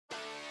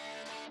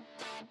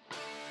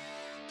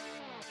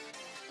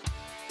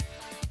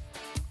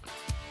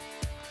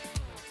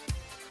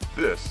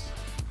This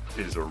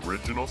is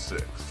Original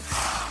Six.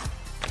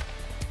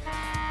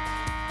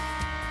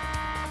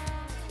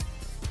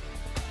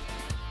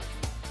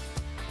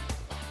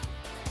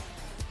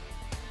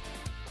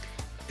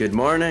 Good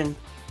morning,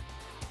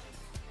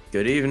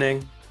 good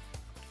evening,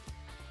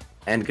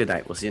 and good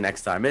night. We'll see you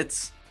next time.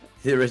 It's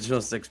the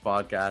Original Six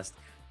podcast.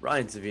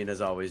 Ryan Savina,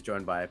 as always,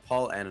 joined by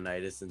Paul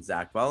Ananitis and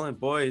Zach Bell. And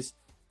boys,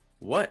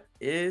 what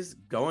is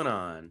going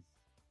on?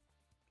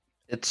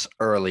 It's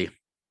early,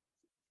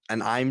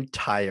 and I'm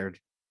tired.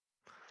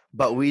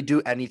 But we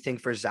do anything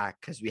for Zach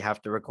because we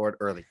have to record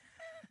early.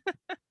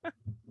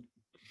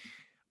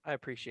 I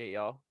appreciate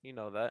y'all. You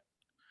know that.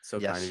 So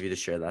Yes. kind of you to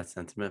share that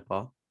sentiment,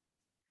 Paul.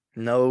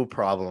 No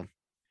problem.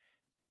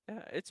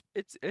 Yeah,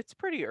 it's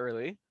pretty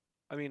early.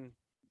 I mean,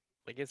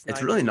 like it's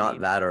Really not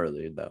 9:15. that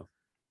early, though,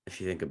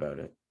 if you think about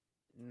it.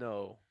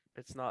 No,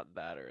 it's not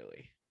that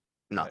early.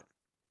 No,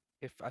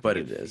 But I But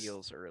think it is.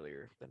 feels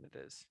earlier than it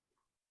is.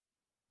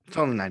 it's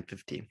only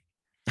 9:15.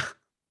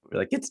 We're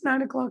like, it's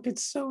 9 o'clock.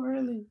 It's so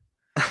early.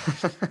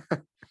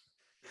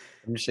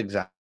 I'm just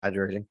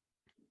exaggerating.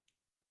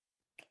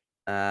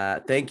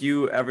 Thank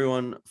you,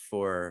 everyone,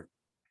 for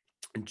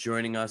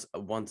joining us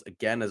once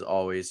again. As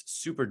always,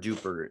 super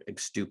duper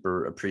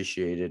extuper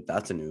appreciated.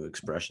 That's a new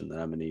expression that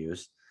I'm going to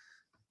use.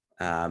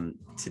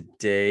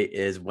 Today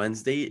is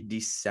Wednesday,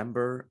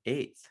 December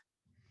 8th,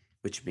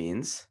 which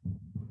means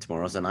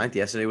tomorrow's the 9th.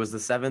 Yesterday was the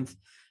 7th.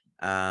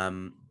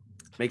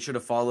 Make sure to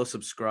follow,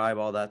 subscribe,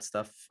 all that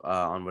stuff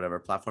on whatever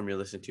platform you're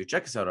listening to.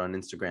 Check us out on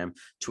Instagram,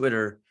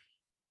 Twitter,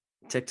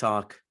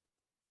 TikTok,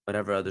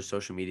 whatever other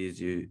social medias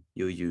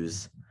you'll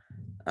use.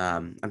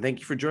 And thank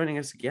you for joining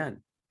us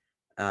again.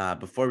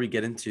 Before we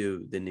get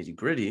into the nitty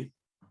gritty,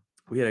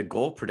 we had a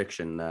goal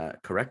prediction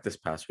correct this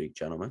past week,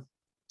 gentlemen.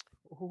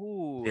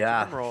 Ooh,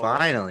 Yeah, drum roll.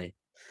 finally.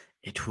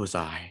 It was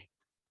I.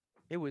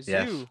 It was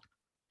Yes. you.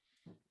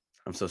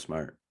 I'm so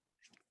smart.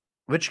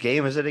 Which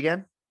game is it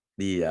again?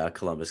 The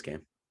Columbus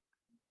game.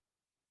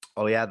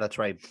 Oh, yeah, that's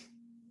right.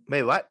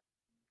 Wait, what?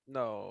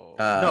 No.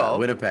 No.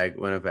 Winnipeg.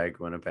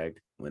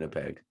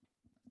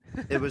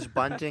 It was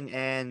Bunting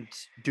and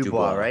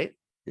Dubois, Dubois. right?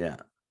 Yeah.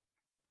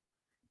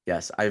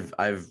 Yes,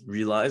 I've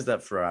realized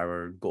that for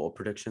our goal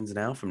predictions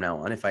now, from now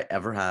on, if I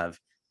ever have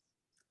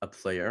a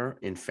player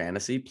in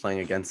fantasy playing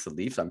against the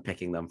Leafs, I'm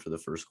picking them for the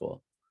first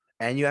goal.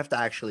 And you have to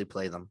actually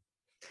play them.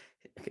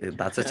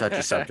 That's a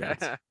touchy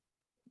subject.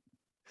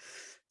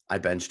 I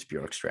benched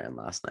Bjorkstrand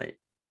last night.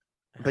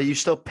 But you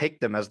still picked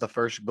them as the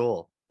first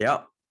goal.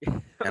 Yeah.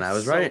 And I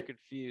was so right.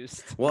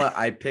 confused. Well,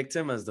 I picked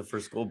him as the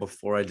first goal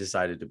before I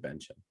decided to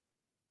bench him.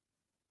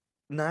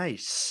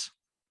 Nice.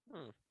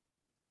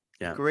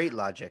 Yeah. Great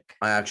logic.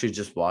 I actually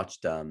just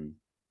watched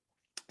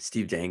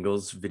Steve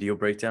Dangle's video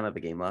breakdown of the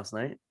game last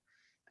night.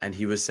 And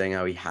he was saying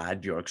how he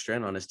had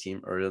Bjorkstrand on his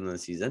team earlier in the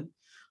season,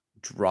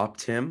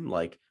 dropped him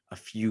like a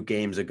few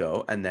games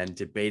ago, and then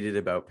debated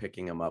about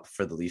picking him up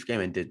for the Leaf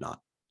game and did not.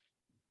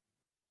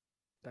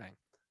 Dang.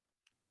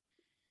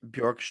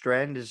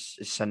 Bjorkstrand is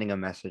sending a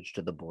message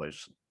to the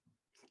boys.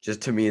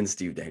 Just to me and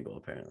Steve Dangle,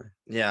 apparently.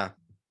 Yeah,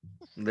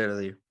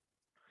 literally.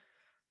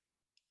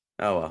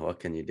 Oh well, what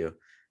can you do?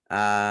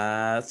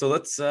 So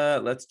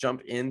let's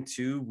jump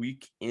into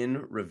week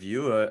in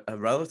review. A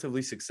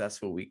relatively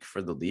successful week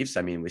for the Leafs.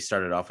 I mean, we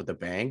started off with a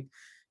bang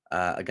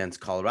against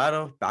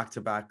Colorado,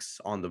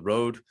 back-to-backs on the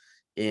road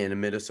in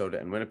Minnesota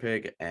and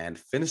Winnipeg, and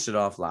finished it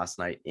off last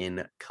night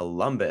in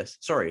Columbus.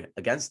 Sorry,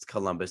 against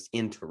Columbus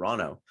in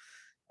Toronto.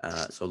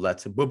 So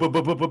let's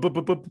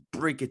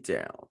break it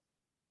down.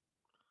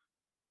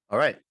 All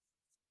right.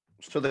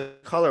 So the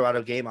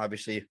Colorado game,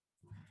 obviously,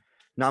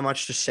 not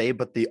much to say,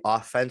 but the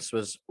offense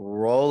was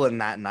rolling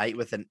that night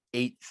with an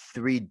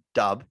 8-3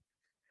 dub.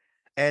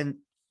 And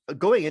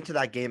going into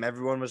that game,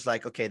 everyone was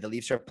like, okay, the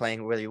Leafs are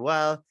playing really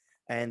well,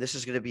 and this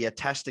is going to be a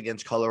test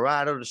against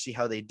Colorado to see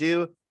how they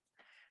do.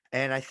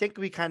 And I think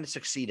we kind of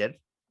succeeded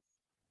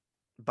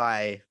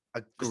by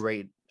a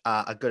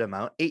good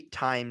amount, 8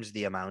 times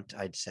the amount,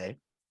 I'd say.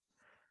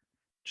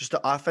 Just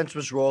the offense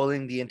was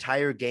rolling the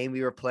entire game.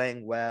 We were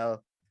playing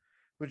well.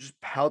 We're just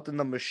pelting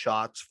them with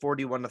shots,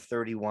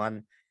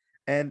 41-31.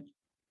 And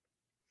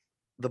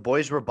the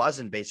boys were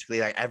buzzing,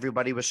 basically. Like,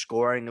 everybody was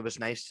scoring. It was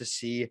nice to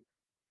see.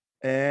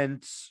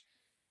 And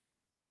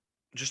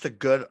just a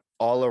good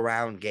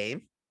all-around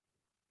game.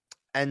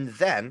 And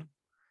then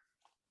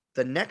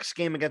the next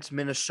game against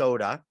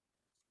Minnesota,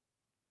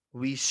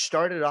 we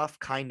started off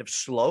kind of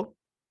slow,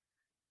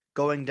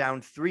 going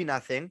down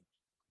 3-0,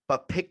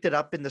 but picked it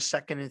up in the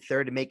second and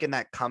third, making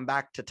that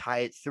comeback to tie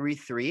it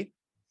 3-3.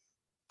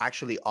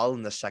 Actually, all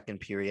in the second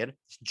period.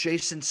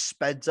 Jason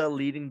Spezza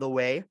leading the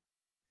way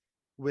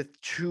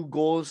with 2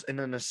 goals and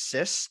an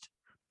assist.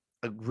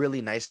 A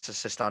really nice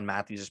assist on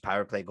Matthews'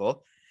 power play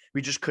goal.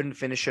 We just couldn't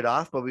finish it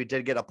off, but we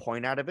did get a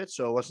point out of it,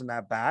 so it wasn't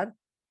that bad.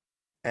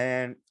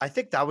 And I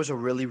think that was a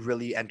really,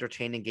 really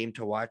entertaining game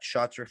to watch.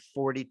 Shots were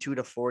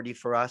 42-40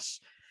 for us.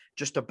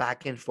 Just a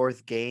back and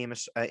forth game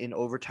in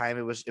overtime.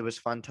 It was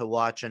fun to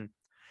watch. And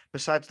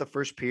besides the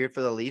first period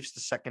for the Leafs,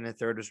 the second and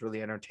third was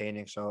really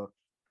entertaining. So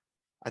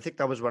I think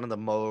that was one of the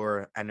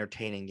more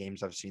entertaining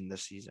games I've seen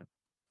this season.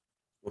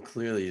 Well,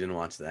 clearly you didn't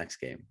watch the next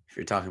game. If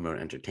you're talking about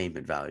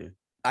entertainment value,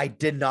 I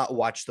did not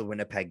watch the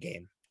Winnipeg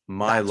game.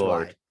 my That's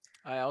lord,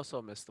 why. I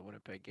also missed the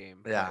Winnipeg game.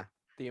 but Yeah.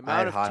 The I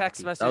had amount of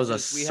text hockey. That was a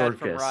messages we had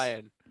from circus.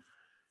 Ryan.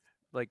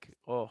 Like,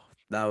 oh,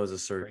 that was a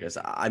circus.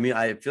 Crazy. I mean,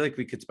 I feel like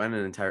we could spend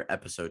an entire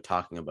episode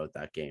talking about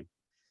that game.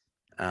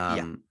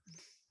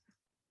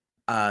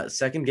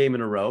 Second game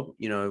in a row.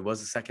 You know, it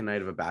was the second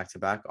night of a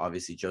back-to-back.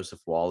 Obviously,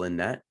 Joseph Wall in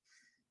net.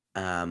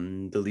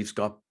 The Leafs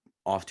got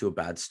off to a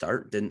bad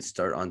start. Didn't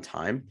start on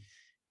time.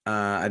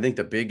 I think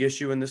the big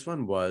issue in this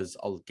one was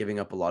giving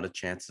up a lot of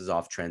chances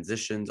off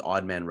transitions,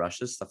 odd man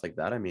rushes, stuff like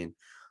that. I mean,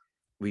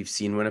 we've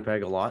seen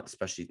Winnipeg a lot,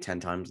 especially 10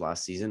 times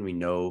last season. We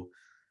know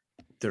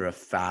they're a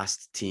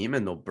fast team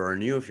and they'll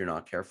burn you if you're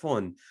not careful.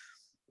 And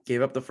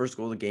gave up the first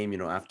goal of the game. You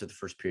know, after the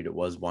first period, it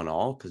was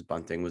 1-1 because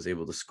Bunting was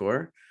able to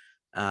score.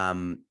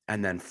 And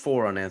then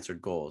 4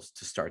 unanswered goals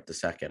to start the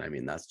second. I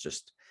mean, that's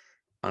just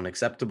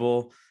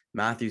unacceptable.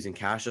 Matthews and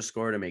Kasha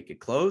score to make it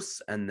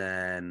close. And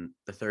then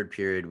the third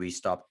period, we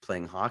stopped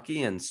playing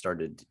hockey and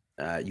started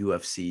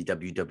UFC,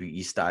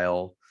 WWE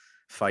style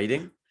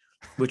fighting,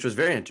 which was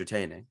very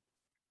entertaining.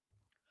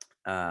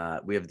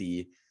 We have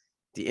the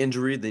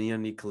injury, the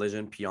knee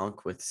collision,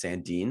 Pionk with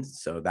Sandin.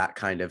 So that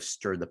kind of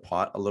stirred the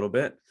pot a little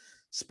bit.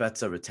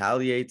 Spezza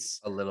retaliates.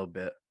 A little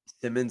bit.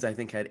 Simmons, I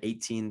think, had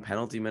 18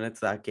 penalty minutes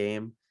that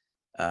game.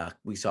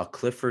 We saw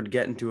Clifford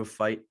get into a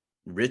fight.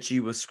 Richie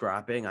was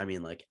scrapping. I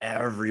mean, like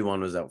everyone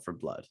was out for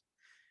blood.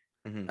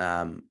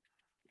 Mhm.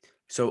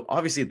 So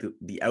obviously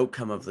the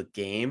outcome of the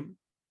game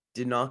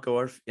did not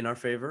go in our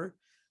favor.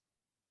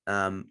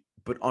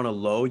 But on a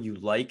low, you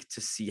like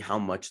to see how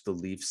much the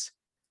Leafs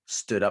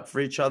stood up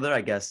for each other.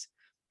 I guess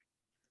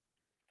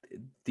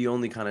the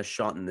only kind of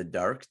shot in the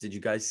dark. Did you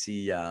guys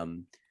see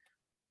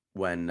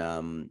when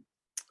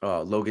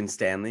Logan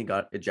Stanley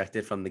got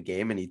ejected from the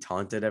game and he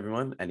taunted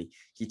everyone and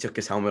he took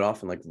his helmet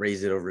off and like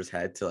raised it over his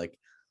head to like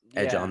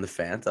edge yeah. on the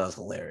fans? That was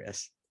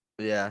hilarious.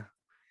 Yeah.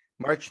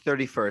 March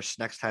 31st,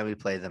 next time we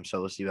play them.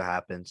 So we'll see what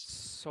happens.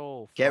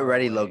 So Get far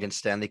ready, away. Logan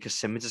Stanley, because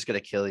Simmons is going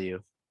to kill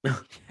you.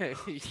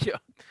 Yeah.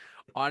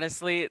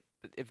 Honestly,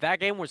 if that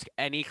game was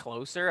any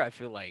closer, I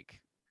feel like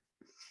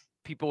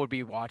people would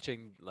be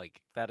watching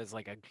like that is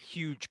like a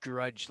huge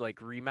grudge like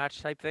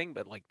rematch type thing.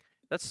 But like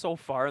that's so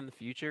far in the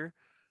future.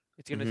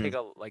 It's gonna take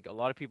a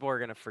lot of people are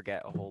gonna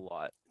forget a whole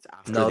lot. It's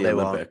after No, the they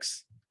won't.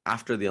 Olympics.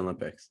 After the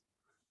Olympics.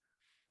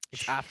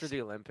 It's after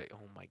the Olympic.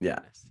 Oh my Yeah.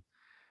 goodness.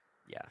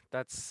 Yeah,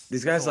 that's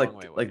These that's guys a long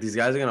way away. these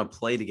guys are gonna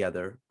play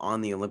together on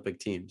the Olympic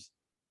teams.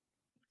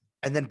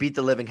 And then beat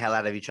the living hell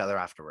out of each other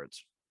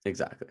afterwards.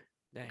 Exactly.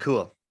 Dang.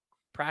 Cool.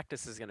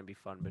 Practice is gonna be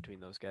fun between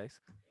those guys.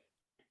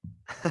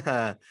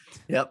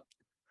 Yep.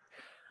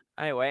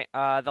 Anyway,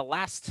 the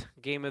last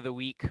game of the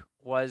week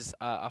was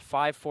a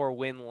 5-4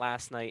 win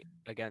last night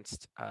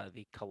against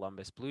the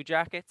Columbus Blue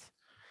Jackets.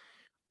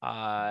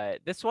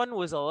 This one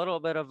was a little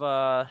bit of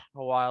a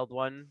wild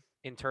one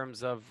in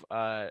terms of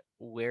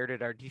where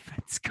did our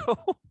defense go?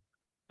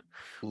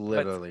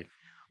 Literally.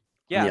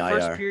 Yeah, The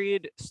first IR.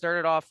 period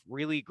started off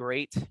really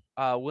great.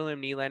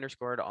 William Nylander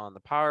scored on the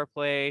power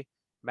play.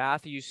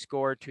 Matthews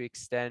scored to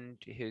extend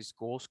his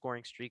goal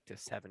scoring streak to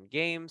 7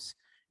 games.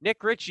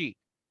 Nick Ritchie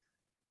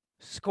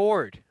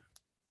scored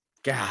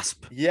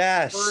Gasp.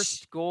 Yes.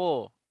 first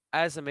goal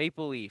as a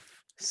Maple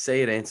Leaf.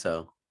 Say it ain't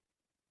so.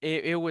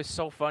 It was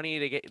so funny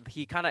to get.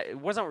 He kind of, it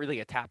wasn't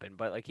really a tap in,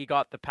 but like he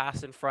got the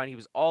pass in front. He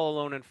was all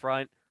alone in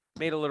front,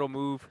 made a little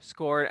move,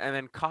 scored, and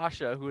then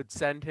Kasha, who would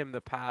send him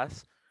the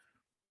pass,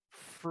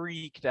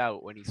 freaked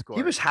out when he scored.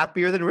 He was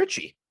happier than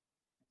Richie.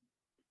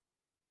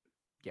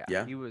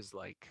 Yeah. He was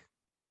like,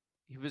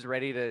 he was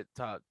ready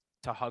to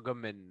hug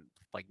him and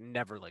like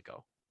never let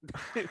go.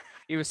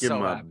 He was Give so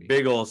him a happy.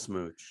 big old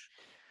smooch.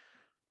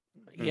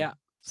 Yeah.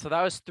 So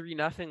that was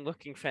 3-0,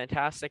 looking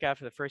fantastic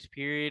after the first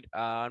period.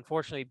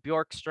 Unfortunately,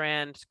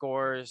 Bjorkstrand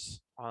scores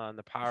on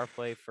the power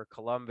play for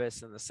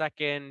Columbus in the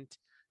second.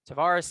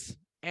 Tavares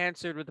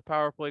answered with the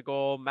power play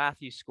goal.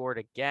 Matthews scored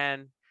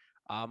again.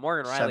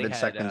 Morgan Riley 7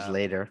 seconds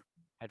later.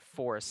 had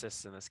 4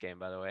 assists in this game,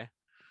 by the way.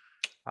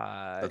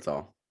 That's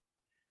all.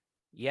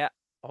 Yeah.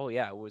 Oh,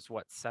 yeah. It was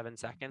what, 7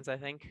 seconds, I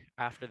think,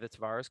 after the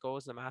Tavares goal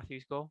was the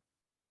Matthews goal.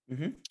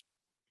 Mhm.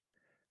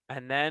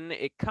 And then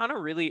it kind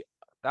of really,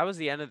 that was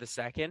the end of the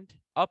second.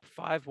 Up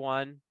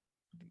 5-1.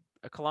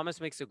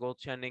 Columbus makes a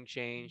goaltending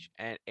change,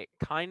 and it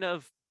kind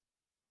of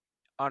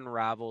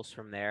unravels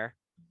from there.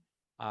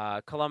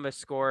 Columbus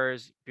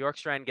scores.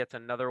 Bjorkstrand gets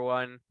another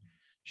one.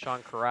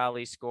 Sean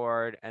Corrali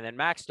scored, and then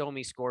Max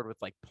Domi scored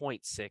with like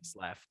 0.6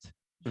 left,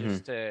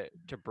 just to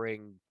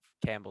bring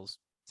Campbell's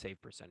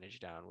save percentage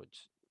down,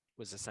 which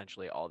was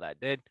essentially all that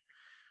did.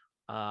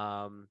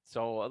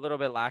 So a little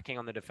bit lacking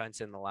on the defense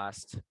in the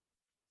last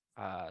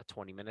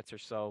 20 minutes or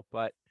so,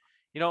 but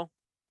you know,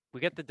 we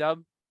get the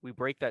dub. We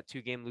break that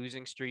 2-game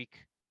losing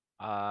streak,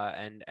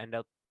 and end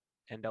out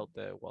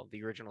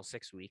the original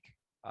 6-week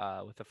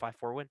with a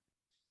 5-4 win.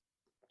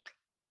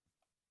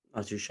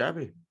 Not too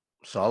shabby.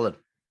 Solid.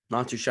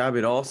 Not too shabby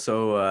at all.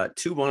 So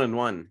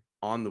 2-1-1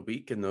 on the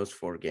week in those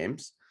 4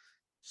 games.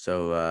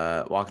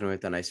 So walking away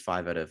with a nice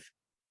 5 out of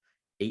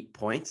 8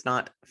 points.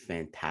 Not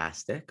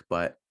fantastic,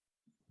 but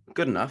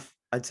good enough,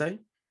 I'd say.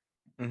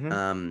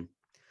 Mhm.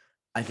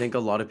 I think a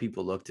lot of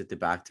people looked at the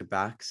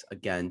back-to-backs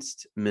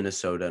against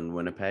Minnesota and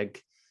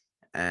Winnipeg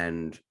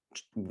and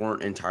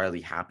weren't entirely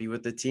happy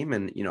with the team.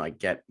 And, I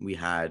get we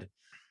had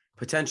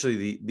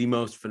potentially the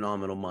most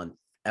phenomenal month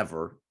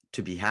ever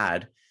to be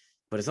had,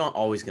 but it's not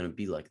always going to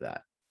be like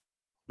that,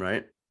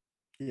 right?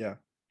 Yeah.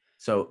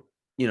 So,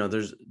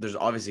 there's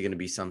obviously going to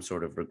be some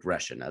sort of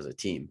regression as a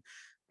team.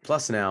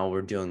 Plus, now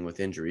we're dealing with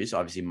injuries.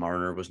 Obviously,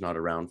 Marner was not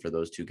around for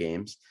those 2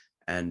 games,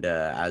 and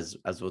as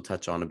we'll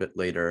touch on a bit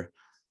later,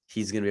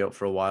 he's going to be out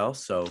for a while.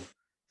 So,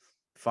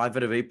 5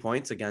 out of 8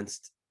 points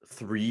against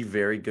 3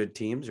 very good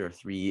teams, or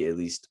 3 at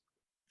least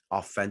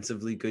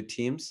offensively good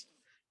teams,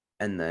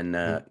 and then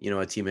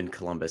a team in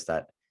Columbus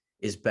that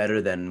is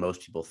better than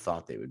most people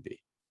thought they would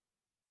be.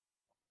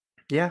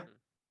 Yeah,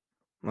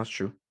 that's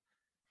true.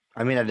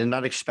 I mean, I did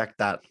not expect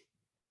that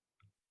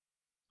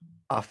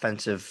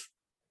offensive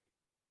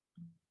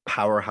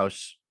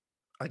powerhouse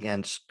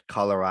against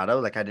Colorado.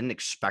 Like, I didn't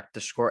expect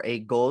to score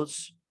 8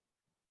 goals.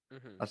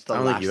 Mhm. That's I the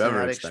don't think last you thing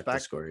ever I'd expect to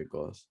expect. score 8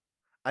 goals.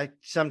 I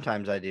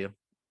sometimes I do,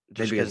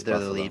 just Maybe because against they're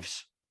the Buffalo.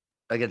 Leafs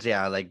against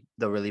like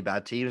the really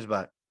bad teams.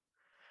 But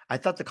I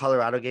thought the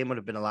Colorado game would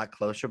have been a lot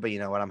closer. But you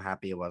know what? I'm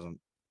happy it wasn't.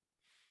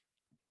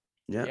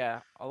 Yeah.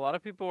 Yeah, a lot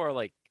of people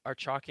are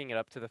chalking it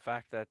up to the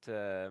fact that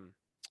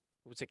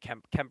was it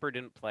Kemper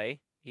didn't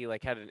play. He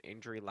had an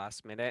injury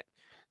last minute,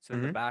 so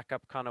then the Mhm.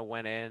 backup kind of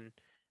went in,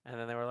 and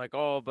then they were like,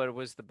 "Oh, but it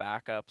was the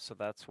backup, so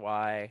that's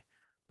why."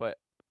 But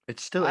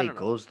It's still I 8 don't know.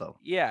 goals though.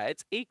 Yeah,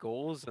 it's 8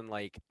 goals, and On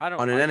an I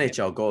can't.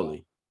 NHL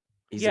goalie,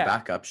 he's a Yeah,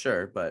 backup,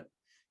 sure, but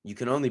you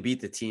can only beat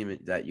the team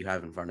that you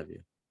have in front of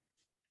you.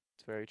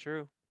 it's very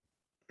true.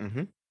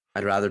 Mm-hmm.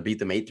 I'd rather beat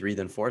them 8-3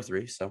 than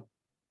 4-3. So,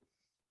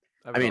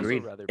 I I would mean, also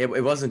Agreed. rather it beat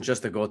them wasn't 8-3.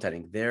 just the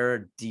goaltending.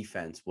 Their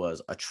defense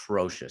was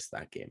atrocious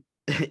that game.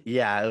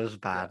 Yeah, it was Yeah.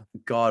 bad.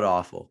 God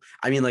awful.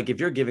 I mean, if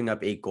you're giving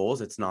up 8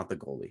 goals, it's not the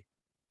goalie.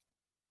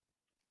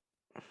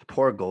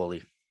 Poor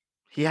goalie.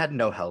 He had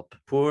no help.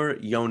 Poor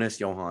Jonas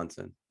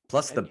Johansson.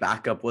 Plus, the And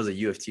backup was a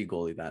UFT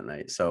goalie that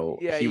night, so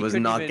yeah, he he was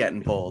couldn't not even.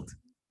 getting pulled.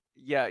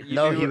 Yeah,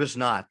 No, he was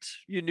not.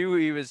 you knew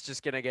he was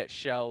just gonna get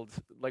shelled.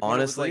 Like when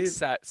it was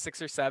Honestly,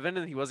 6 or 7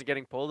 and he wasn't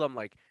getting pulled, I'm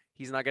like,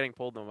 he's not getting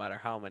pulled no matter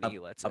how many a, he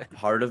lets a in.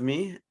 part of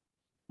me,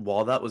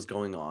 while that was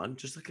going on,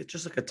 just like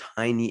a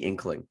tiny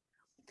inkling,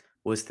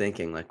 was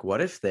thinking,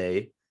 what if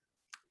they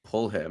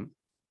pull him,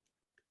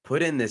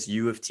 put in this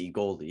UFT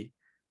goalie,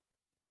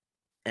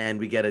 and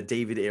we get a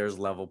David Ayers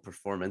level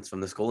performance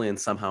from this goalie and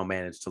somehow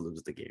manage to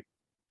lose the game?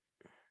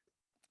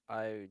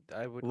 I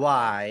would.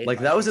 Why? Like,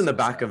 I'd that be was in the so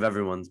back sad. of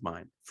everyone's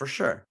mind, for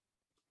sure.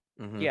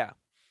 Mhm. Yeah,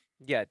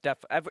 yeah,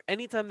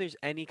 anytime there's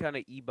any kind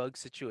of e-bug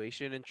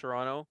situation in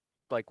Toronto,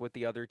 with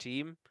the other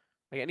team,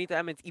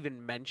 anytime it's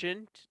even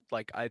mentioned,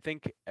 I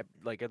think a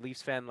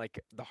Leafs fan,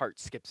 the heart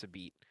skips a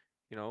beat.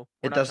 We're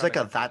It not does trying like to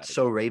a go through That's that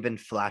So again. Raven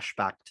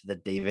flashback to the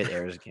David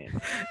Ayers game.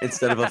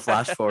 Instead of a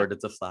flash forward,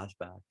 it's a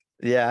flashback.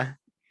 Yeah.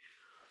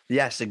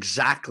 Yes,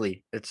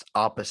 exactly. It's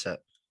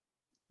opposite.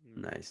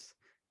 Mm. Nice.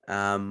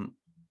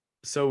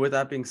 So with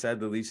that being said,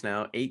 the Leafs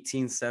now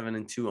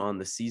 18-7-2 on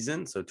the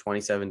season. So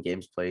 27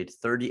 games played,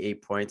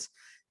 38 points.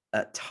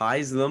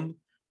 Ties them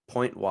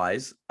point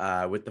wise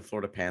with the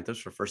Florida Panthers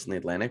for first in the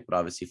Atlantic, but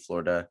obviously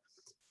Florida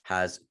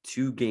has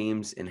 2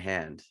 games in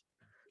hand.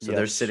 So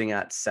they're Yes. sitting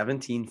at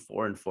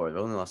 17-4-4. They've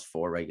only lost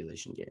 4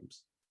 regulation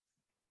games.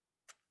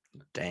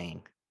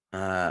 Dang.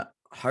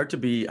 Hard to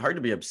be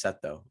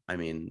upset though. I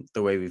mean,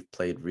 the way we've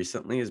played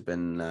recently has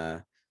been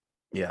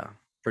Yeah.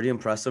 pretty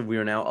impressive. We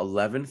are now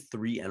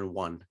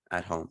 11-3-1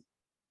 at home.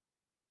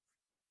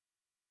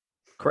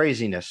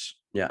 Craziness.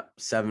 Yeah,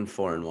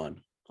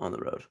 7-4-1 on the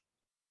road.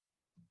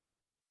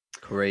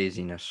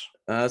 Craziness.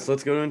 So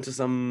let's go into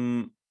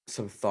some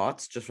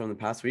thoughts just from the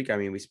past week. I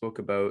mean, we spoke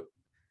about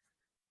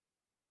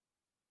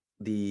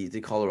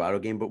the Colorado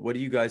game, but what do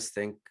you guys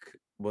think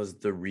was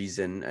the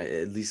reason,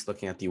 at least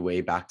looking at the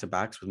away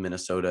back-to-backs with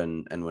Minnesota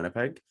and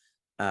Winnipeg,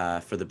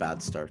 for the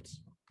bad starts?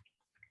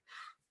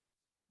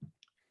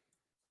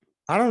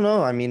 I don't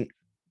know. I mean,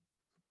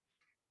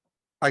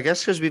 I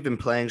guess because we've been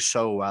playing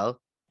so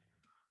well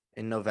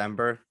in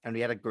November and we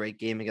had a great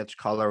game against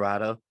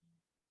Colorado.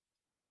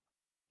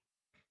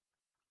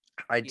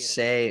 I'd Yeah.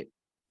 say,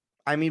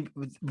 I mean,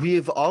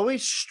 we've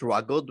always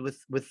struggled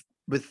with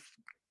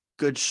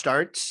good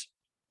starts,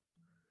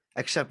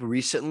 except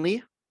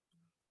recently.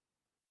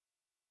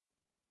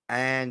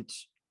 And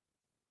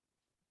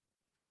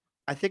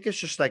I think it's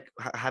just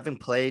having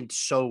played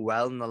so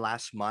well in the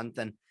last month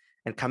and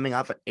coming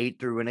off an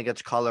 8-3 win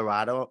against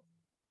Colorado.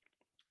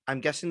 I'm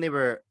guessing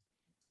the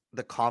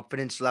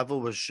confidence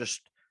level was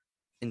just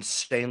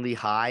insanely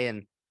high,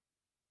 and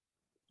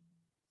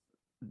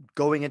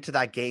going into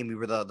that game, we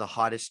were the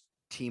hottest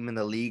team in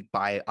the league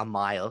by a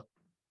mile.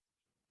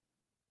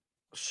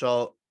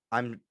 So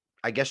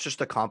I guess just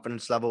the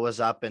confidence level was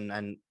up,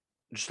 and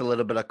just a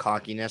little bit of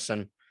cockiness,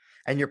 and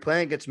you're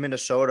playing against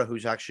Minnesota,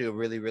 who's actually a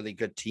really, really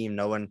good team.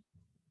 No one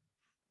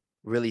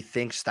really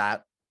thinks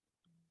that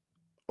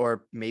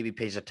or maybe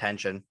pays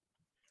attention.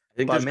 I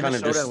think But there's kind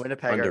of Minnesota and just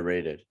Winnipeg are,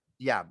 underrated.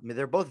 yeah, I mean,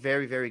 they're both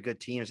very, very good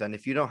teams. And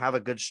if you don't have a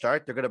good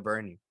start, they're going to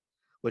burn you,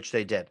 which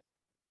they did.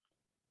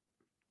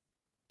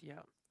 Yeah,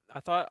 I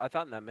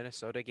thought in that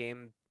Minnesota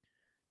game,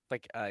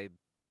 like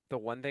the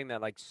one thing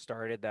that like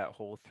started that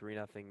whole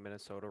 3-0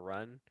 Minnesota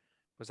run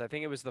was I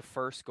think it was the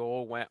first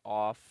goal went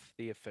off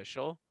the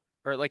official,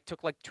 or it like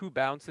took like two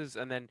bounces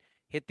and then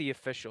hit the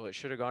official. It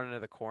should have gone into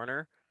the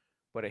corner,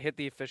 but it hit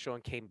the official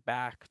and came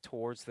back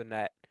towards the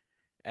net,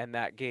 and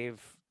that gave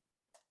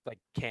like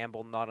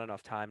Campbell not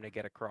enough time to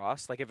get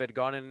across. Like if it had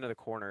gone into the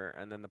corner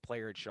and then the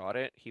player had shot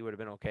it, he would have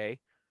been okay.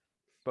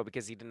 But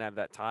because he didn't have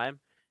that time,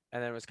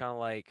 and then it was kind of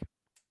like,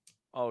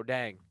 oh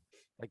dang,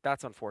 like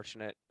that's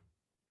unfortunate.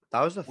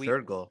 That was the We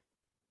third goal.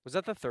 Was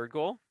that the third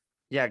goal?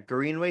 Yeah,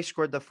 Greenway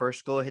scored the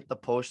first goal, hit the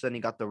post, then he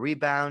got the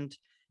rebound.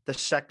 The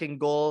second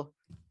goal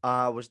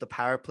was the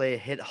power play,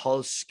 hit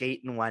Hull's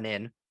skate and went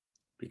in.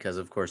 Because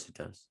of course it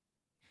does.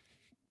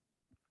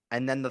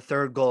 And then the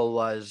third goal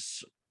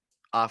was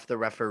off the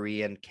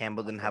referee, and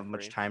Campbell Off didn't have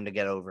much referee. time to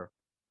get over.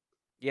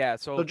 Yeah,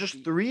 So so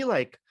just three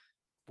like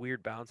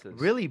weird bounces.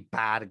 really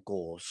bad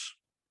goals.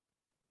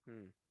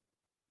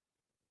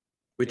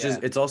 Which is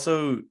Yeah. it's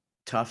also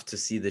tough to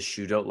see the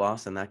shootout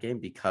loss in that game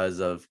because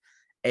of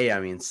I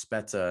mean,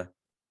 Spezza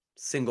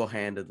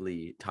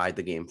single-handedly tied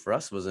the game for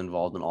us, was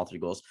involved in all three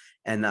goals.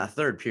 And that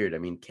third period, I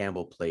mean,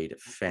 Campbell played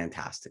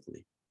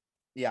fantastically.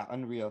 Yeah,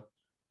 unreal.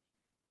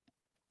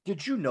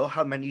 Did you know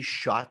how many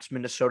shots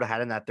Minnesota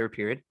had in that third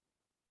period?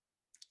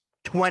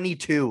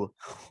 22.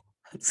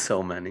 That's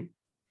so many.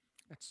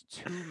 That's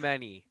too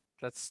many.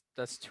 That's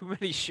too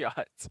many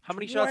shots. How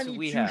many shots do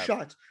we 22 have?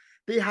 shots.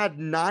 They had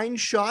 9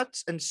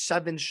 shots and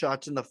 7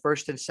 shots in the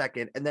first and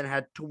second, and then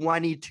had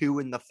 22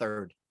 in the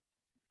third.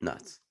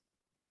 Nuts.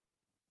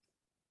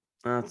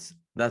 That's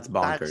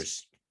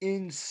bonkers.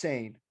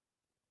 Insane.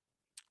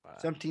 Wow.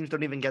 Some teams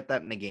don't even get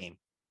that in a game.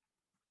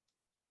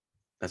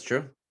 That's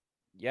true.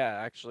 Yeah,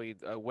 actually,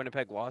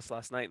 Winnipeg lost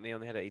last night and they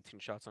only had 18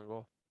 shots on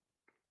goal.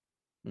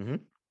 Mm-hmm.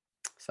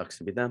 Sucks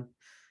to be them.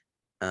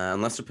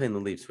 Unless they're playing the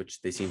Leafs,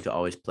 which they seem to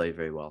always play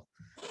very well.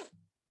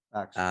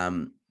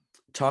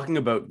 Talking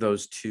about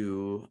those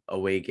two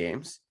away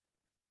games,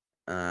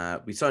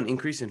 we saw an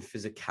increase in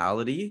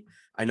physicality.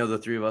 I know the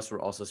three of us were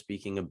also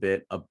speaking a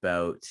bit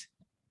about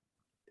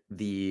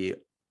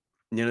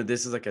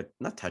this is like a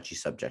not touchy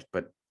subject,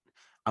 but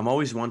I'm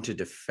always one to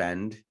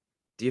defend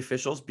the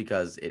officials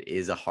because it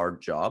is a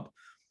hard job,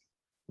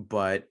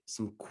 but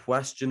some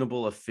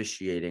questionable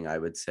officiating, I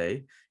would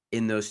say,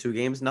 in those two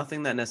games.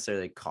 Nothing that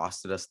necessarily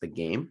costed us the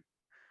game.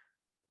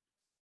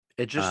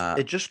 It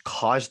just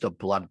caused a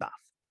bloodbath.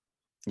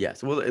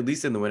 Yes, well, at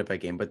least in the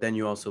Winnipeg game. But then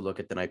you also look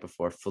at the night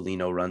before,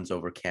 Foligno runs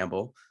over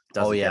Campbell,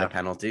 doesn't get a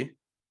penalty.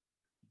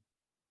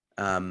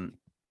 So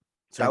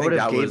that would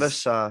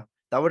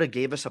have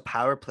gave us a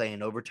power play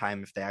in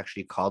overtime if they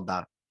actually called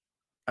that.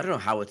 I don't know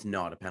how it's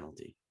not a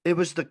penalty.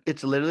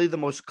 It's literally the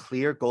most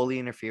clear goalie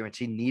interference.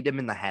 He need him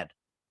in the head.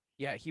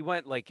 Yeah, he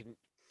went like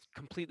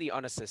completely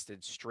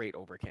unassisted straight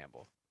over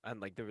Campbell. And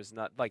like there was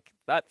not like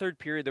that third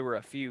period, there were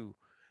a few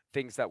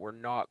things that were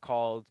not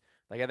called.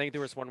 Like I think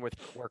there was one where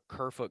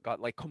Kerfoot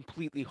got like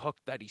completely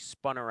hooked that he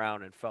spun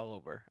around and fell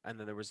over. And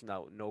then there was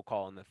no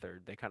call in the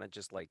third. They kind of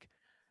just like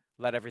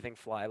let everything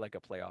fly like a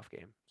playoff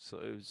game. So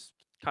it was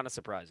kind of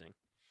surprising.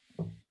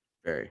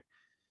 Very.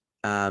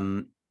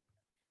 Yeah,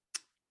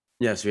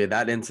 so we had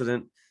that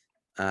incident.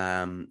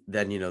 Then,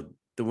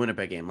 the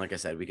Winnipeg game, like I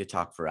said, we could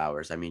talk for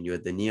hours. I mean, you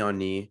had the knee on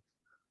knee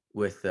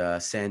with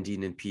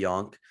Sandin and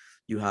Pionk.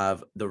 You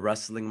have the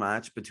wrestling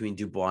match between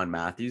Dubois and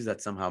Matthews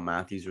that somehow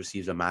Matthews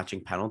receives a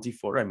matching penalty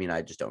for. I mean,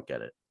 I just don't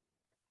get it.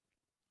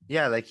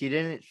 Yeah, like he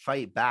didn't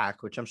fight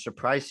back, which I'm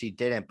surprised he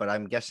didn't, but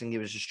I'm guessing he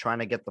was just trying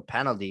to get the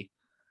penalty.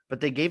 But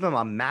they gave him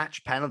a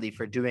match penalty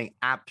for doing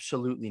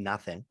absolutely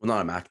nothing. Well,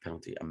 not a match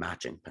penalty, a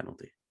matching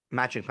penalty.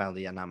 Matching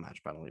penalty, yeah, not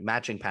match penalty,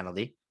 matching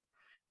penalty.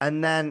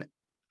 And then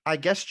I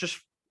guess just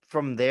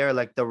from there,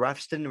 like the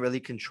refs didn't really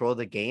control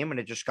the game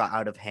and it just got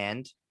out of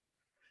hand.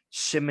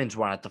 Simmons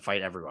wanted to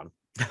fight everyone.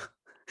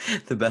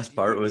 The best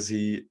part was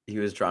he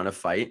was trying to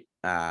fight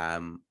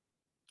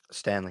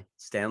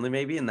Stanley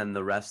maybe, and then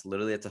the refs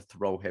literally had to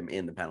throw him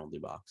in the penalty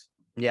box.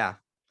 Yeah.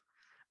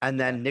 And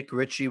then Nick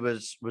Ritchie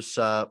was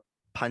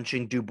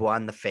punching Dubois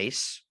in the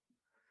face,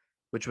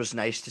 which was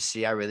nice to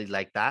see. I really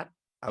liked that.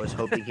 I was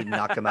hoping he'd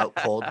knock him out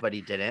cold, but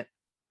he didn't.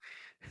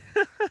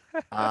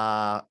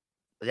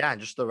 Yeah,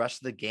 and just the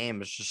rest of the game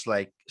was just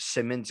like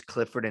Simmons,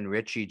 Clifford, and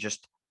Ritchie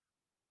just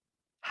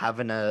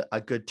having a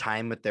good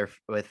time with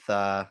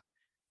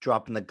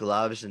dropping the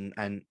gloves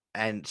and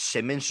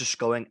Simmons just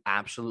going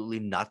absolutely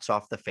nuts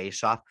off the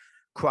face-off,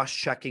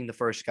 cross-checking the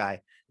first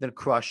guy, then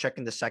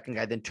cross-checking the second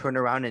guy, then turn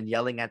around and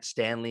yelling at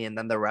Stanley, and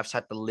then the refs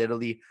had to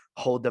literally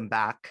hold them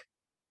back.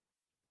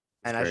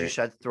 And as you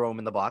said, throw him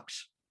in the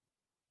box.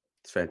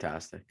 It's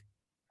fantastic.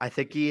 I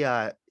think he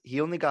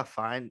only got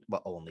fined.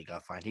 Well, only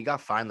got fined. He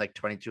got fined like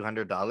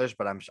 $2,200,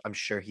 but I'm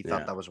sure he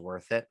thought that was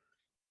worth it.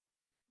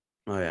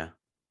 Oh yeah.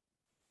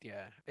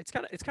 Yeah, it's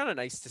kind of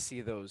nice to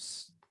see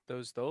those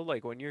though.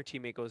 Like when your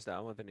teammate goes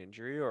down with an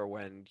injury, or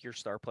when your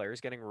star player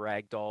is getting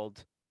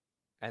ragdolled,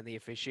 and the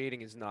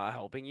officiating is not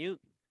helping you.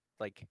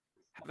 Like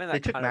having They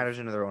that took kind of matters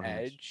into their own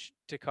hands. edge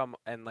to come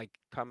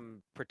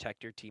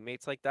protect your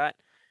teammates like that.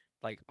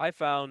 Like I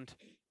found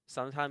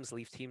sometimes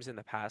Leaf teams in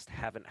the past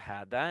haven't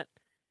had that,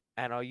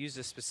 and I'll use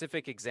a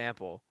specific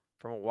example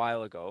from a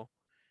while ago.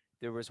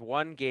 There was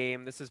one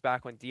game. This is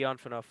back when Dion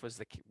Phaneuf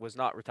was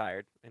not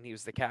retired, and he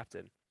was the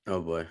captain. Oh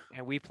boy.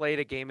 And we played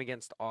a game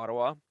against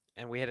Ottawa,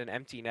 and we had an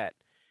empty net.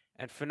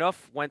 And Phaneuf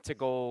went to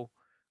go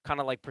kind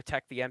of like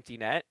protect the empty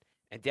net,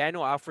 and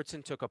Daniel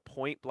Alfredson took a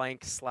point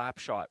blank slap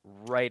shot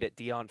right at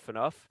Dion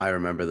Phaneuf, I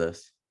remember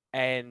this.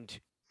 and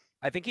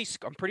I'm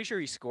pretty sure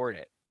he scored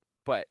it,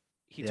 but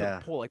he took Yeah.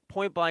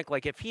 point blank.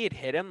 Like if he had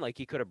hit him, like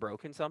he could have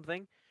broken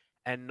something,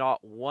 and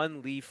not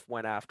one Leaf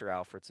went after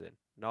Alfredson,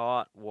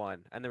 not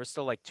one. And there was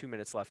still like 2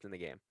 minutes left in the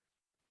game,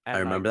 I and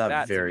like remember that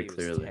that to very me was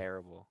clearly.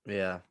 terrible.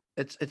 Yeah.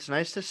 It's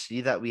nice to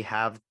see that we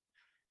have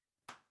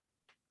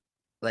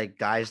like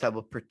guys that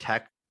will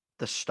protect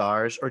the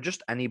stars or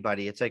just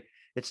anybody. It's like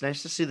it's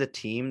nice to see the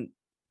team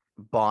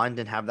bond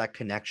and have that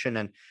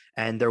connection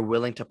and they're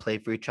willing to play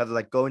for each other.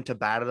 Like go into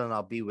battle and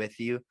I'll be with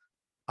you.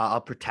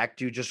 I'll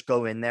protect you. Just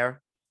go in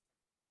there.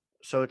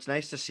 So it's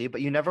nice to see,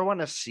 but you never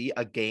want to see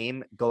a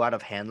game go out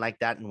of hand like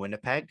that in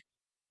Winnipeg.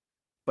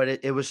 But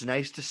it was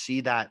nice to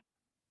see that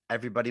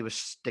everybody was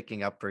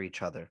sticking up for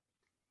each other.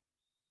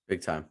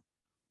 Big time.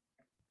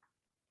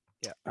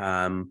 Yeah.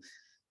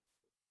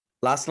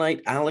 Last night,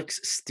 Alex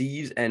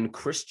Steves and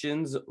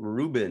Christians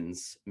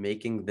Rubens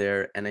making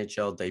their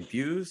NHL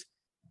debuts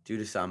due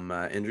to some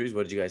injuries.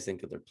 What did you guys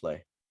think of their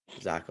play?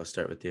 Zach, I'll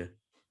start with you.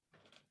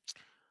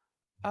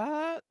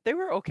 They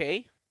were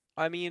okay.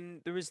 I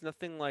mean, there was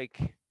nothing like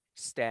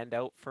stand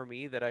out for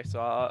me that I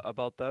saw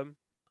about them.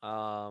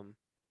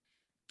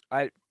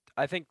 I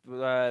I think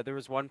there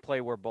was one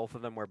play where both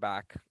of them were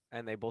back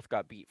and they both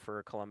got beat for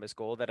a Columbus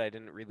goal that I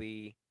didn't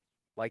really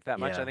like that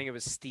much. I Yeah. think it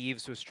was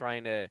Steves was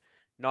trying to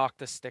knock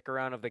the stick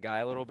around of the guy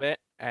a little bit,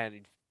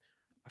 and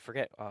I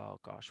forget. Oh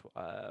gosh,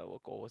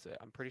 what goal was it?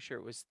 I'm pretty sure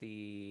it was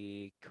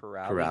the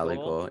Corrali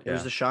goal. It was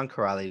Yeah. the Sean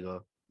Corrali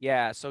goal.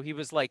 Yeah, so he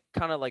was like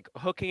kind of like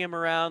hooking him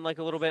around like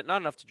a little bit,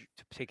 not enough to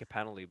take a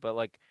penalty, but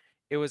like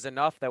it was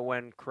enough that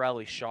when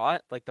Corelli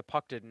shot, like the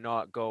puck did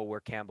not go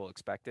where Campbell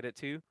expected it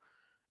to,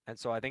 and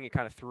so I think it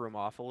kind of threw him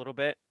off a little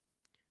bit.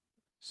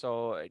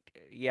 So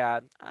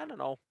yeah, I don't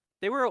know.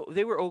 They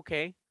were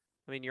okay.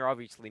 I mean, you're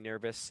obviously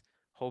nervous.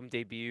 Home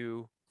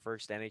debut,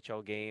 first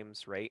NHL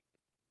games, right?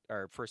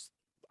 Or first,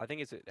 I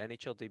think it's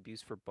NHL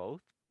debuts for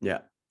both. Yeah.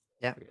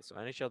 Okay, so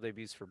NHL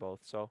debuts for both.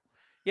 So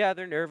yeah,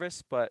 they're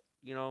nervous, but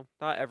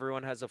not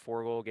everyone has a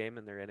 4-goal game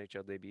in their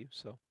NHL debut.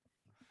 So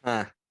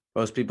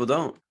Most people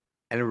don't.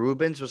 And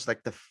Rubens was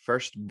like the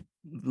first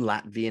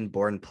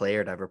Latvian-born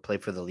player to ever play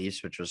for the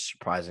Leafs, which was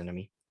surprising to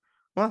me.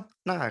 Well,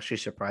 not actually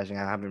surprising.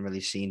 I haven't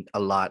really seen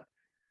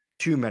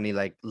too many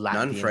like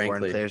Latvian-born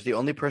frankly. players. The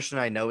only person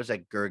I know is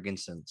like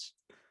Gergensons.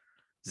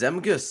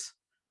 Zemgus,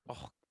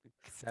 oh,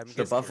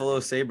 the Buffalo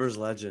Sabres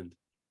legend.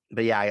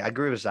 But yeah, I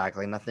agree with Zach.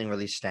 Like nothing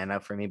really stand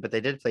out for me, but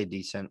they did play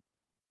decent.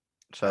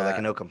 So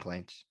like no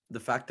complaints. The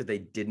fact that they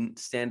didn't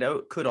stand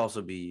out could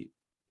also be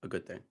a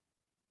good thing.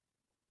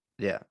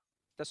 Yeah.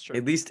 That's true.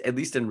 At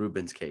least in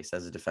Ruben's case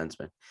as a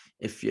defenseman.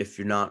 If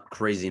you're not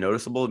crazy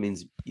noticeable, it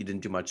means you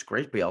didn't do much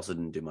great, but you also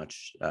didn't do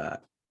much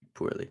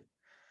poorly.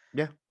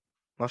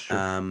 That's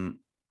true.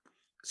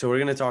 So we're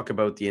gonna talk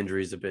about the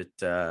injuries a bit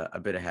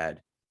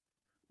ahead.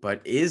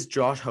 But is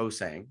Josh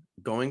Hosang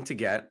going to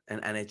get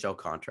an NHL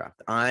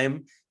contract?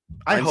 I'm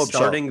hope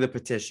starting so. the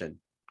petition.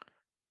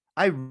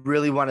 I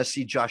really want to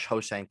see Josh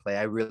Hosang play.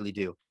 I really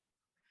do.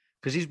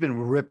 Because he's been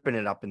ripping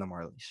it up in the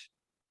Marlies.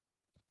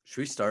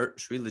 Should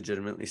we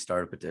legitimately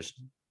start a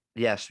petition?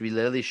 Yes, we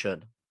literally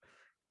should.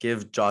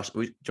 Give Josh.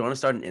 Do you want to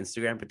start an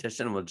Instagram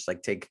petition? We'll just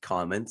like take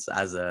comments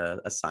as a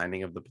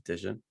signing of the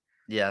petition.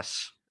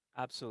 Yes.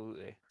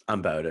 Absolutely. I'm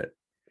about it.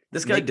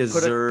 This guy Nick,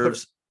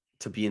 deserves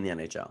to be in the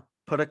NHL.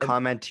 Put a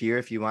comment here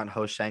if you want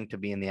Hosang to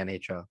be in the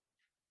NHL.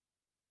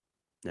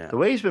 Yeah. The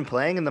way he's been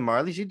playing in the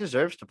Marlies, he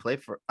deserves to play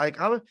for. Like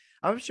I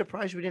was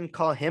surprised we didn't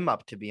call him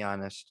up, to be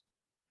honest.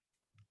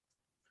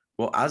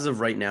 Well, as of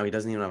right now, he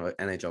doesn't even have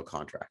an NHL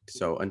contract.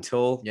 So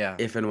until Yeah.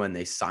 if and when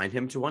they sign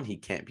him to one, he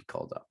can't be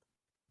called up.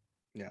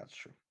 Yeah, that's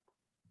true.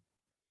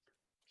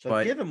 So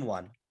But- give him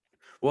one.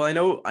 Well, I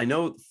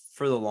know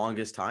for the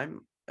longest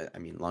time, I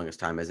mean longest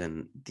time as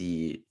in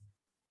the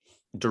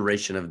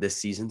duration of this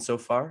season so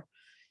far,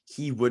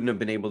 he wouldn't have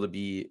been able to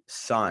be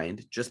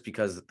signed just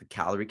because of the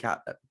calorie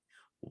cap.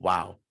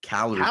 Wow,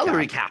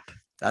 Calorie cap.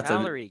 That's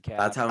Calorie cap.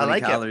 that's how I many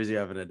like it. calories you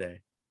have in a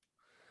day.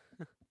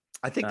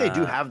 I think they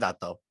do Uh, have that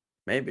though.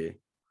 Maybe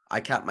I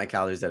cap my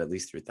calories at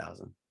least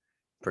 3,000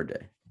 per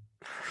day.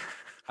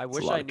 I a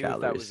wish lot I of knew if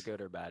that was calories.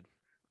 good or bad.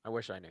 I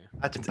wish I knew.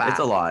 That's It's bad.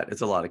 a lot.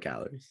 It's a lot of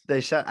calories.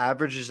 They said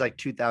average is like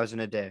 2,000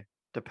 a day,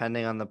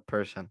 depending on the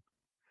person.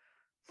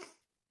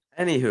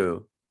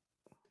 Anywho,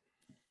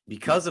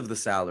 because of the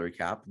salary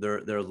cap,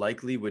 there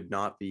likely would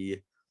not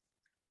be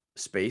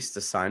space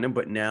to sign him,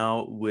 but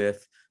now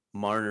with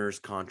Marner's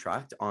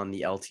contract on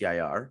the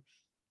LTIR,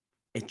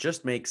 it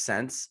just makes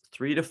sense.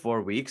 3 to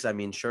 4 weeks. I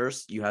mean, sure,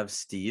 you have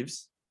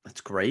Steves.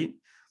 That's great.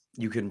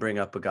 You can bring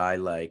up a guy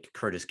like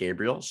Curtis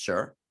Gabriel.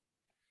 Sure.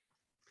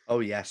 Oh,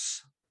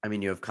 yes. I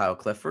mean, you have Kyle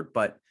Clifford,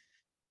 but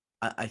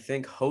I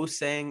think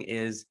Hosang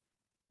is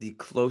the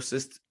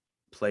closest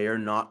player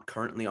not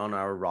currently on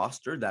our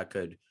roster that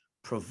could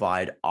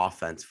provide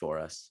offense for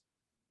us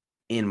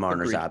in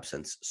Marner's Agreed.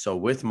 absence. So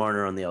with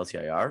Marner on the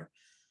LTIR,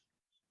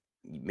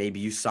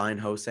 maybe you sign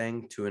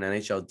Hosang to an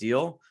NHL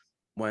deal.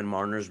 When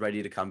Marner's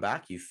ready to come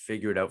back, you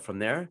figure it out from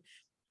there.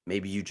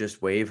 Maybe you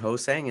just waive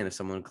Hosang, and if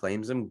someone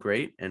claims him,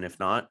 great. And if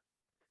not,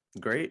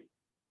 great.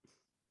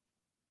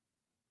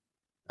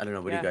 I don't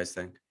know. What do you Yeah. guys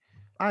think?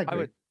 I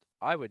agree.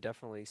 I would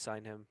definitely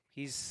sign him.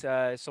 He's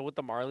so with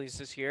the Marlies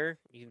this year,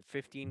 in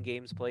 15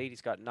 games played,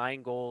 he's got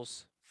 9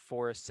 goals,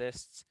 4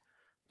 assists,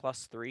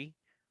 plus 3.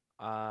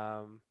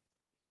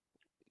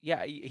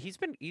 Yeah, he's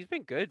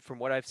been good from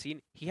what I've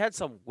seen. He had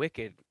some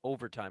wicked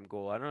overtime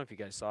goal. I don't know if you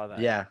guys saw that.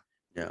 Yeah.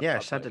 Yeah. Yeah, I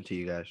But, sent it to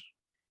you guys.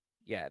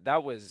 Yeah,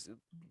 that was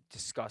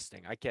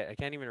disgusting. I can't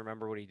even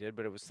remember what he did,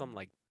 but it was some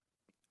like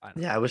I don't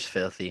know. Yeah, it was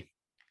filthy.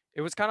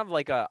 It was kind of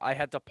like I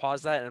had to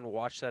pause that and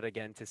watch that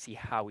again to see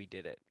how he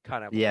did it.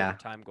 Kind of Yeah.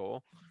 overtime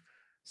goal.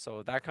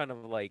 So that kind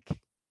of like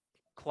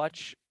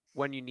clutch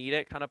when you need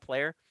it kind of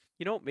player.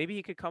 Maybe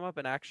he could come up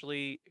and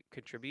actually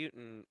contribute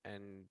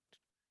and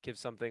give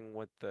something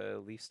with the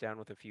Leafs down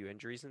with a few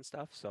injuries and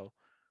stuff. So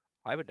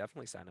I would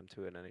definitely sign him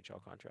to an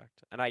NHL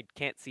contract. And I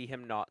can't see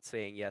him not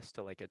saying yes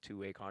to like a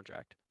 2-way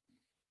contract.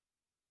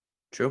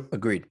 True.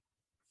 Agreed.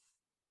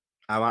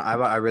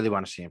 I really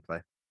want to see him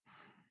play.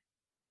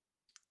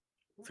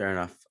 Fair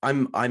enough.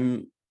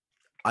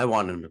 I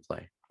want him to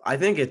play. I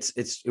think it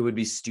would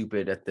be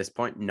stupid at this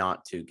point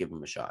not to give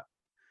him a shot.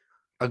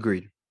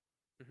 Agreed.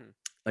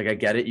 Like, I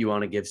get it. You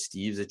want to give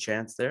Steves a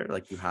chance there.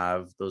 Like, you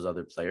have those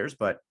other players,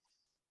 but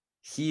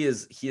he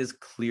is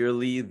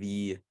clearly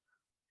the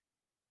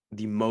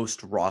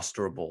most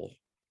rosterable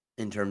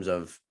in terms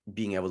of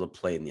being able to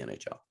play in the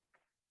NHL.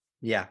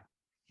 Yeah.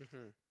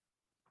 Mm-hmm.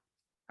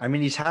 I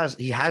mean,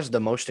 he has the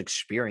most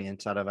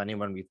experience out of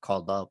anyone we've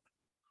called up.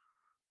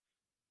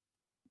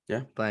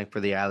 Yeah. Playing for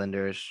the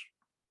Islanders.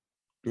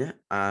 Yeah.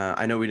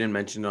 I know we didn't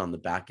mention it on the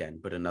back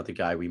end, but another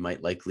guy we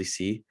might likely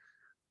see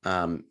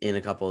in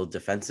a couple of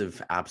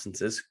defensive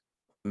absences,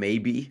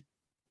 maybe,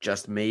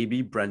 just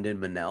maybe, Brendan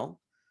Manel,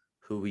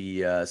 who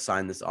we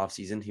signed this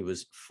offseason. He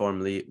was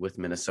formerly with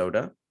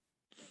Minnesota.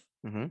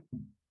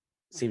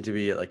 Seemed to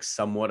be like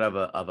somewhat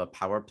of a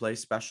power play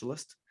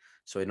specialist.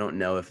 So I don't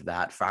know if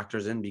that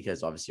factors in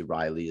because obviously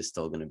Riley is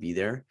still going to be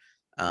there.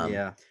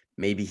 Yeah.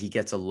 Maybe he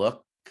gets a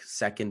look,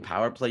 second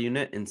power play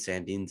unit in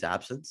Sandin's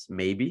absence.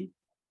 Maybe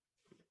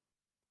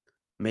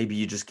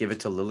you just give it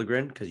to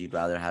Liljegren because you'd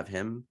rather have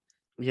him.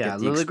 Yeah, Get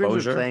the Liljegren's been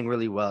exposure. playing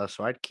really well,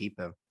 so I'd keep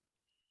him.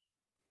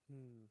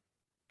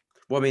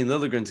 Well, I mean,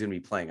 Liljegren's going to be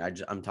playing.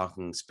 I'm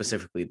talking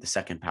specifically the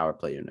second power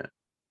play unit.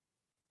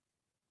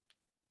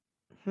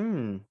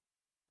 You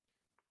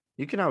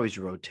can always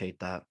rotate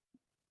that.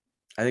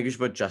 I think you should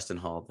put Justin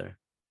Hall there.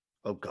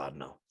 Oh God,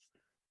 no.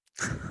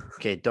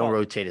 Okay, don't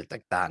rotate it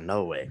like that.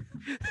 No way.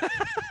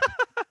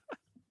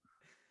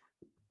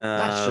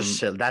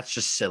 That's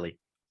just silly.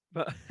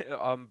 But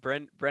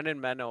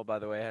Brendan Meno, by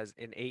the way, has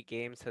in 8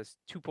 games has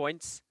 2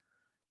 points,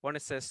 1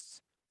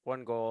 assist,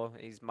 1 goal.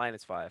 He's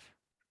 -5.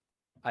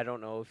 I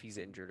don't know if he's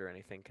injured or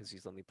anything because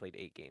he's only played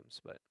 8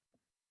 games, but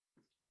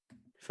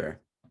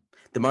Fair.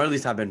 The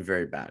Marlies have been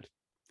very bad.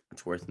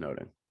 It's worth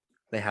noting.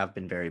 They have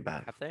been very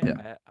bad. have they?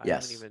 Yeah. I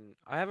Yes.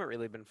 I haven't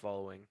really been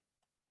following.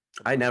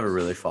 the I never Marlies.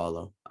 really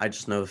follow. I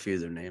just know a few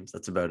of their names.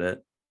 That's about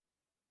it.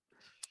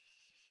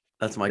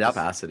 That's my Yep.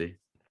 capacity.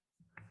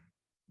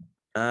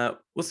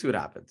 We'll see what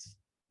happens.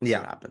 What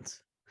Yeah.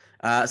 happens.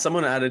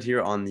 Someone added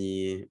here on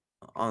the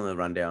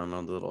rundown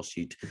on the little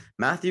sheet.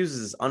 Matthews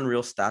is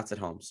unreal stats at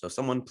home. So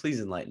someone please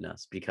enlighten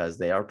us because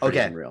they are pretty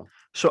Okay. unreal.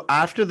 So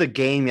after the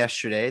game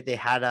yesterday, they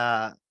had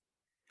a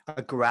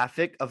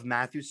graphic of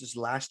Matthews'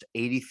 last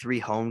 83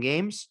 home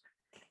games,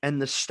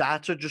 and the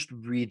stats are just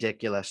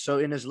ridiculous. So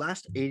in his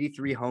last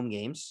 83 home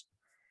games,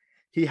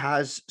 he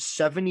has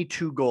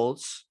 72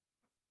 goals,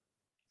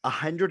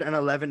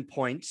 111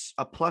 points,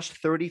 a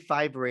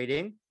 +35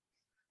 rating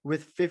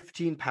with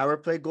 15 power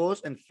play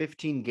goals and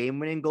 15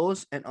 game-winning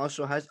goals, and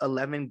also has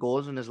 11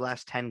 goals in his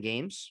last 10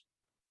 games.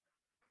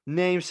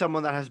 Name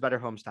someone that has better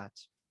home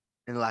stats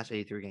in the last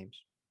 83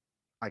 games.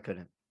 I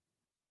couldn't.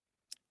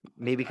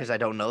 Maybe because I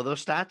don't know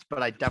those stats,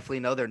 but I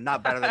definitely know they're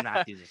not better than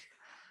Matthews'.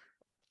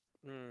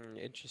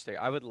 Interesting.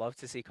 I would love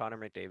to see Connor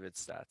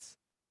McDavid's stats.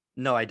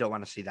 No, I don't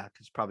want to see that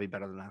because it's probably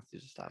better than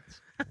Matthews'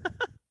 stats.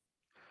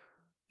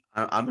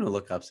 I'm going to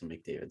look up some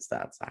McDavid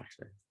stats,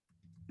 actually.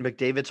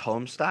 McDavid's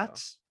home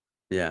stats?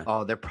 Yeah.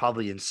 Oh, they're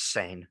probably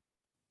insane.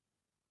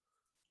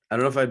 I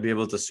don't know if I'd be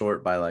able to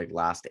sort by like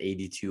last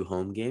 82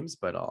 home games,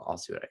 but I'll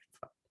see what I can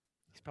find.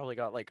 He's probably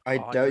got like I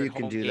doubt 100 you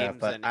can home do that,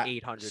 games but and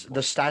 800 the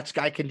stats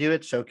guy can do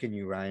it. So can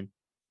you, Ryan?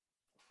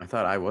 I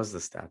thought I was the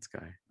stats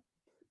guy.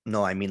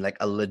 No, I mean like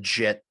a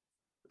legit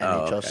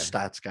Oh, NHL okay.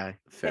 stats guy.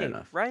 Fair Hey,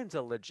 enough. Ryan's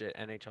a legit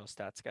NHL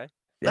stats guy.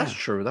 Yeah, That's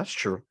true. That's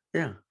true.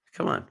 yeah.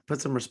 Come on, put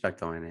some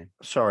respect on my name.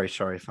 Sorry,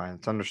 fine.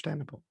 It's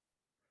understandable.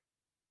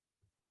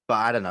 But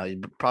I don't know.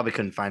 You probably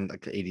couldn't find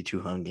like the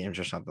 82 home games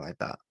or something like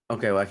that.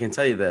 Okay, well, I can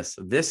tell you this: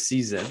 this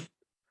season,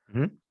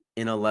 Mhm.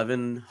 in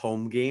 11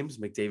 home games,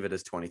 McDavid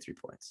has 23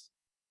 points,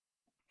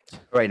 All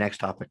right, next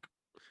topic.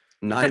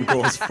 9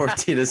 goals,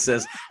 14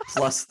 assists,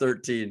 plus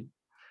 13.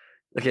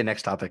 Okay,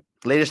 next topic.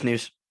 Latest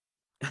news.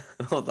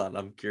 Hold on,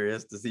 I'm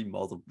curious to see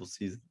multiple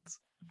seasons.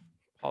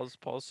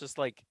 Paul's just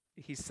like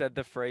he said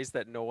the phrase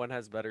that no one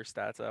has better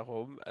stats at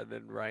home, and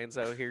then Ryan's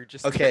out here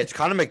just Okay, it's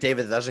Connor McDavid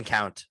that doesn't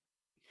count.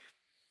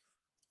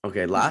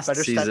 Okay, He's last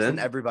better stats than season,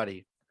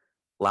 everybody.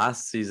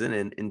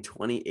 in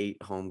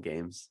 28 home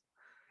games,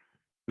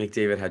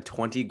 McDavid had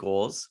 20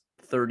 goals,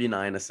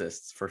 39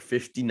 assists for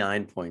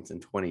 59 points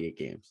in 28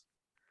 games.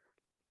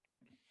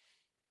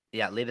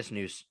 Yeah, latest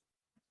news.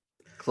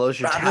 Close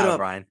your Wrap it tab, up.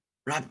 Ryan.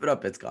 Wrap it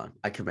up. It's gone.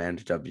 I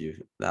command W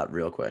that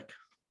real quick.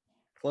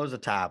 Close the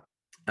tab.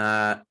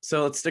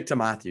 So let's stick to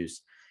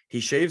Matthews. He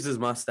shaves his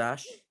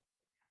mustache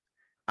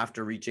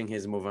after reaching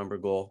his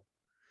Movember goal,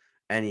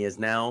 and he has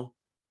now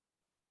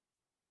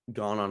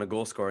gone on a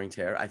goal scoring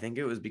tear. I think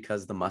it was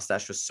because the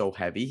mustache was so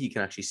heavy he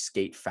can actually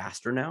skate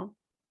faster now.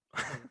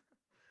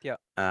 Yeah.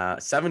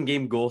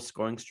 7-game goal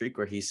scoring streak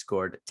where he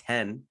scored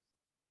 10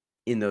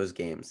 in those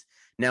games.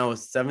 Now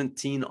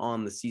 17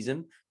 on the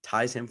season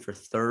ties him for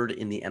third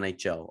in the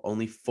NHL,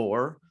 only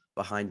 4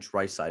 behind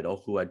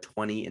Draisaitl, who had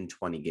 20 in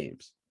 20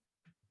 games.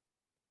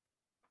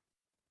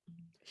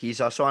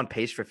 He's also on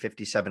pace for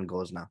 57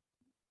 goals now.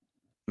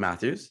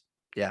 Matthews?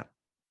 Yeah.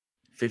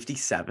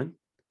 57?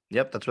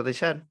 Yep, that's what they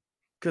said.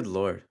 Good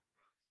Lord.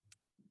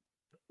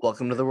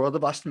 Welcome to the world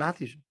of Austin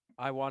Matthews.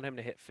 I want him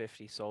to hit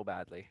 50 so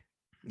badly.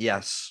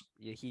 Yes,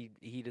 Yeah,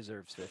 he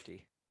deserves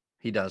 50.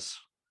 he does.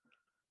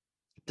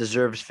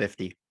 Deserves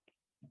 50.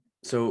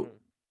 So, Mm.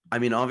 I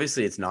mean,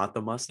 obviously it's not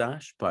the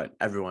mustache, but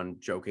everyone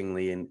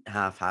jokingly and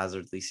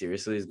haphazardly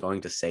seriously is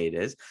going to say it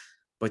is.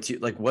 But you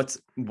like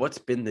what's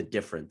been the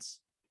difference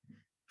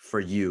for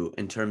you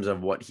in terms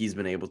of what he's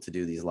been able to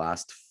do these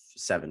last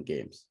 7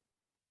 games?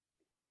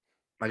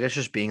 I guess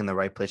just being in the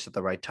right place at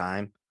the right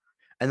time.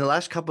 And the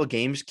last couple of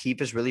games, Keefe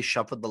has really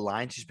shuffled the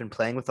lines. He's been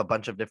playing with a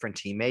bunch of different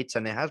teammates,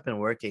 and it has been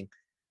working.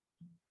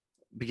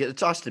 Because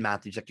it's Austin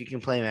Matthews. Like, you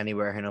can play him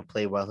anywhere and he'll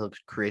play well. He'll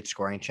create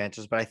scoring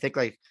chances. But I think,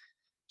 like,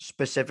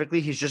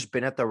 specifically, he's just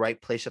been at the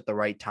right place at the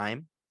right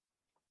time.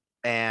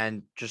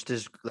 And just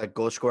his like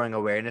goal scoring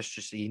awareness,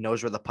 just he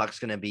knows where the puck's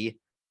gonna be.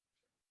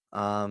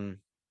 Yeah,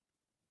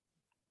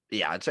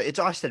 it's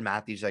Austin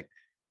Matthews. Like,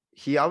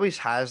 he always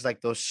has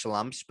like those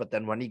slumps, but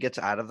then when he gets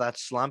out of that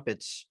slump,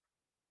 it's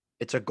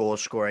a goal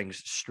scoring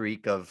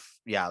streak of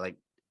like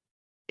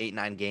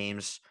 8-9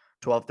 games,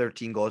 12,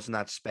 13 goals in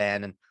that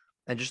span.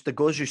 And just the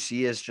goals you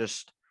see is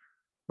just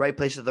right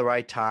place at the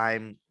right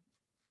time,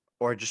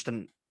 or just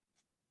an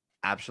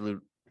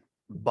absolute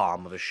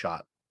bomb of a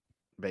shot.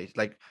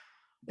 Like,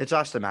 it's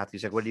Austin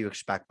Matthews. Like, what do you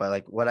expect? But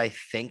like, what I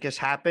think has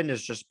happened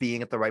is just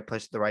being at the right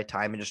place at the right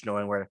time and just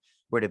knowing where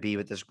to be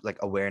with this like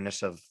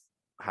awareness of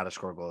how to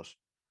score goals.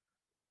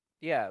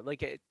 Yeah,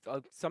 like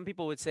some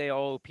people would say,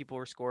 oh, people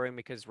were scoring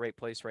because right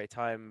place, right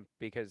time,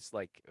 because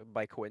like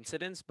by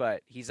coincidence,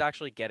 but he's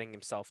actually getting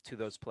himself to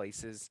those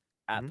places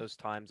at Mhm. those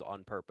times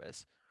on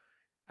purpose.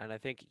 And I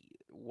think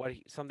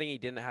something he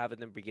didn't have in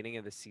the beginning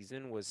of the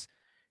season was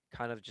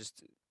kind of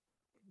just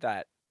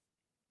that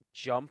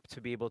jump to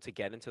be able to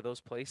get into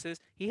those places.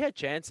 He had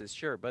chances,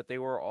 sure, but they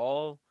were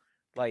all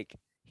like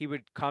he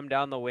would come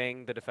down the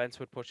wing, the defense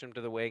would push him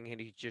to the wing,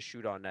 and he'd just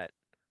shoot on net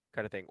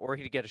kind of thing, or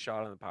he'd get a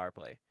shot on the power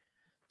play.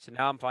 So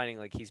now I'm finding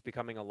like he's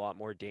becoming a lot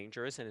more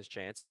dangerous in his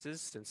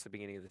chances since the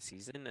beginning of the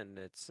season, and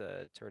it's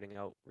turning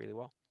out really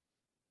well.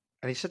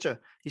 And he's such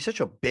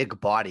a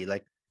big body.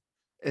 Like,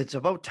 it's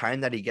about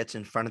time that he gets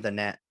in front of the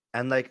net.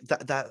 And like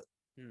that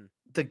Hmm.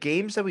 the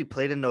games that we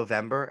played in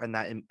November and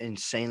that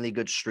insanely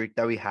good streak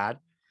that we had,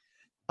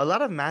 a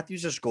lot of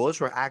Matthews' goals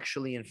were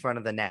actually in front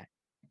of the net.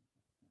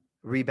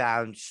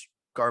 Rebounds,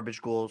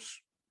 garbage goals,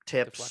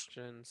 tips.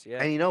 Deflections,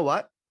 yeah. And you know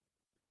what?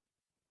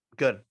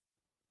 Good.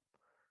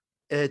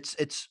 It's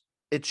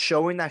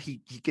showing that he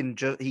can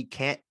just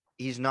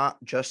he's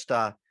not just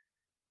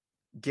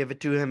give it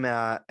to him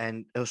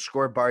and he'll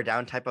score bar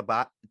down type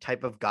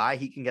of guy.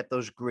 He can get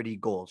those gritty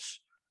goals.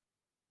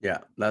 Yeah,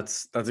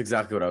 that's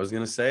exactly what I was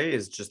going to say,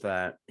 is just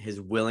that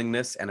his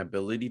willingness and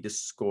ability to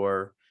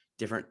score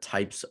different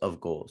types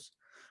of goals.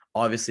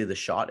 Obviously the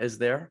shot is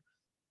there.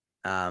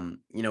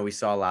 We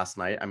saw last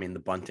night, I mean, the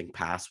bunting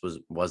pass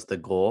was the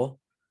goal.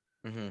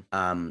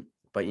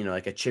 But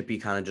like a chippy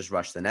kind of just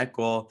rushed the net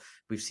goal.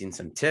 We've seen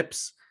some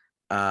tips.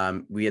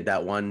 We had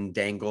that one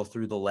dangle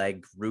through the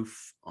leg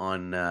roof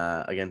on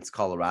against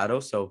Colorado.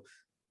 So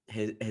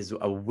his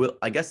will,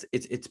 I guess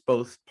it's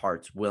both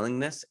parts,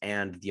 willingness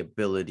and the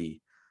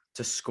ability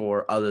to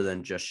score other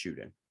than just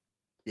shooting.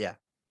 Yeah.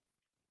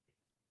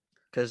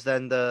 Because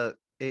then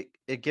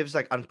it gives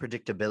like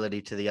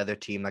unpredictability to the other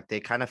team. Like, they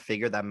kind of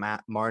figure that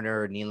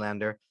Marner or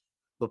Nylander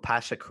will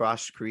pass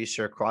across crease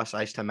or cross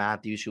ice to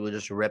Matthews, who will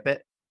just rip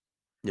it.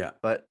 Yeah.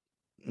 But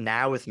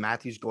now with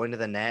Matthews going to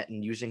the net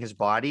and using his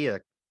body,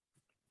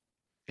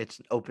 it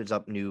opens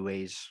up new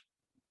ways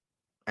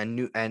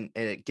and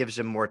it gives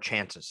him more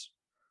chances.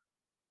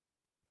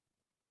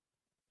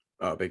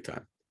 Oh, big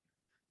time.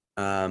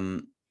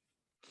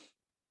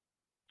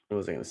 What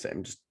was I going to say?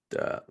 I'm just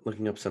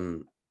looking up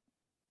some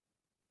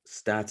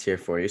stats here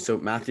for you. So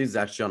Matthews is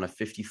actually on a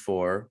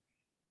 54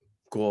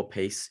 goal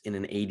pace in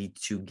an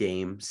 82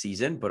 game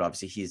season, but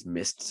obviously he's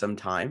missed some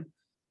time.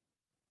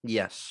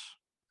 Yes.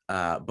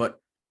 But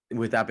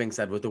with that being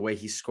said, with the way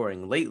he's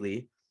scoring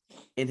lately,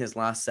 in his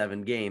last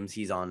 7 games,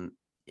 he's on.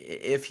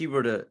 If he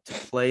were to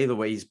play the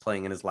way he's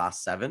playing in his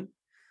last 7,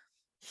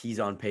 he's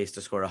on pace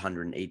to score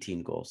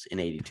 118 goals in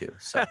 82.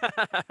 So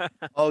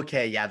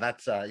Okay, yeah,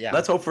 that's yeah.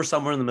 let's hope for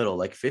somewhere in the middle.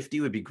 Like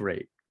 50 would be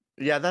great.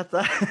 Yeah, that's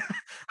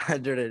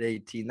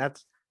 118.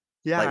 That's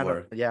Light I don't-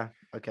 work. Yeah,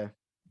 okay.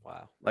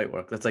 Wow. Light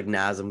work. That's like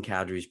Nazem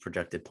Kadri's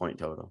projected point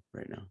total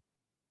right now.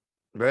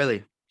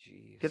 Really?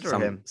 Jeez. Good for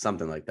him.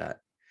 Something like that.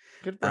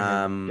 Good for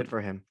him. Good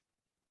for him.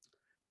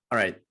 All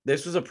right.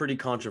 This was a pretty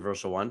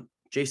controversial one.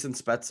 Jason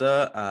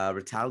Spezza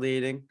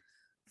retaliating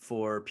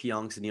for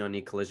Pionk's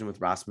knee-on-knee collision with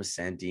Rasmus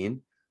Sandin.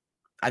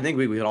 I think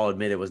we could all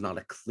admit it was not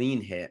a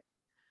clean hit.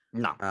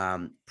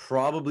 No.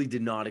 Probably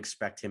did not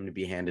expect him to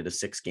be handed a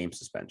 6-game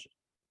suspension.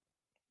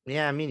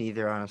 Yeah, me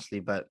neither, honestly.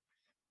 But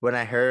when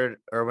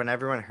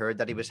everyone heard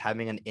that he was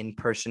having an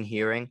in-person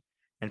hearing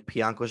and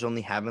Pionk was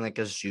only having like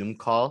a Zoom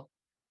call,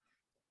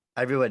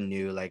 everyone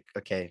knew like,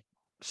 okay,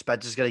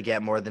 Spets is gonna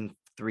get more than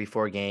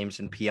 3-4 games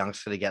and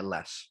Pionk's gonna get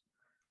less.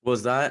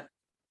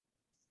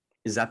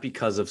 Is that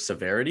because of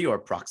severity or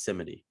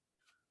proximity?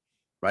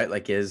 Right?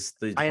 Like is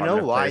the I Department know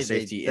of Player why they-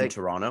 safety in like-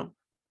 Toronto?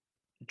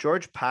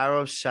 George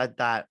Parro said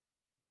that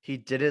he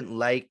didn't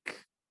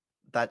like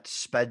that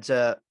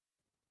Spezza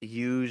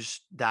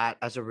used that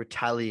as a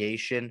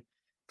retaliation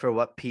for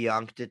what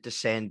Pionk did to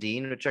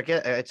Sandin, which I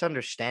get, it's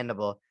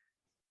understandable.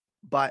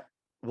 But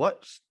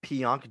what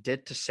Pionk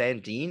did to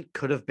Sandin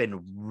could have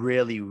been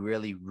really,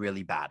 really,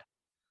 really bad.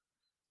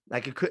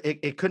 Like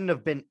it could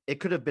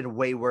have been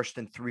way worse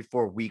than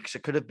 3-4 weeks.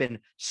 It could have been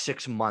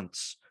 6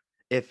 months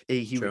if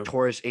he True.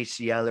 tore his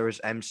ACL or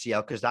his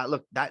MCL, because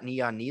that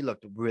knee on knee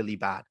looked really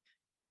bad.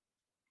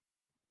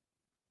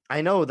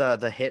 I know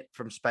the hit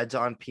from Spezza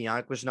on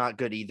Pionk was not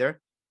good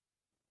either.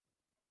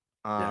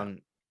 Yeah.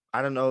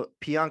 I don't know.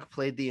 Pionk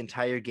played the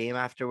entire game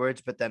afterwards,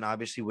 but then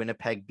obviously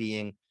Winnipeg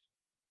being,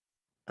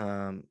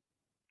 I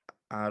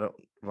don't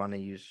want to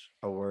use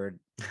a word.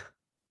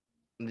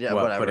 Yeah,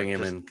 What, whatever. putting him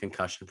Just- in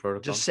concussion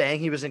protocol? Just saying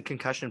he was in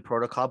concussion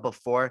protocol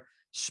before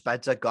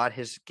Spezza got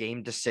his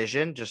game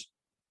decision. Just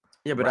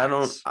Yeah, but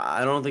rats.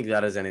 I don't think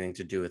that has anything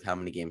to do with how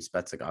many games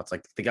Spezza got. It's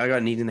like the guy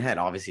got kneed in the head.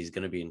 Obviously, he's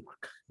going to be in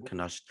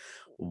concussion.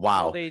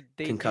 Wow, Well, they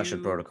concussion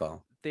do,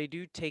 protocol. They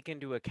do take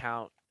into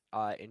account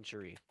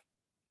injury.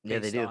 Yeah,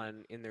 they based do.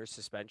 on in their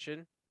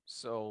suspension.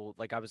 So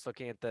like I was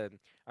looking at I don't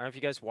know if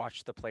you guys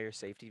watch the player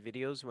safety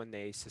videos when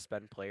they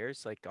suspend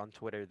players. Like on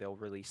Twitter, they'll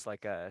release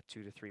like a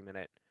 2 to 3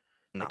 minute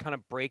No. kind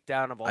of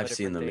breakdown of all I've the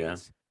seen different them, yeah.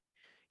 things.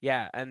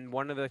 Yeah, and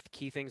one of the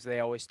key things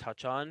they always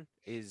touch on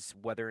is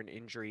whether an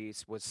injury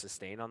was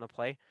sustained on the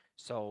play.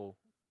 So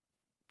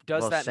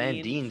does Well, that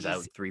mean Sandin's out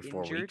he's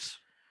 3-4 injured? weeks.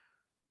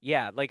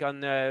 Yeah, like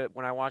when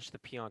I watched the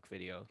Pionk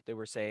video, they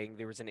were saying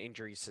there was an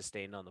injury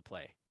sustained on the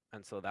play,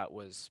 and so that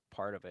was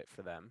part of it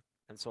for them.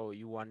 And so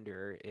you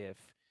wonder if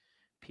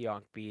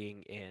Pionk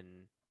being in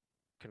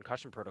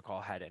concussion protocol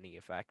had any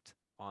effect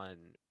on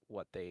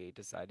what they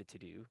decided to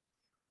do.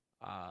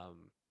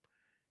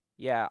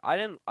 Yeah, I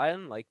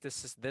didn't like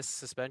this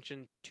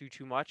suspension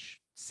too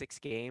much. 6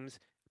 games.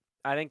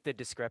 I think the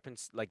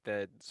discrepancy,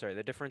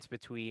 the difference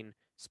between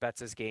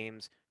Spezza's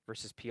games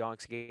versus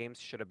Pionk's games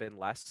should have been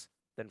less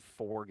than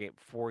 4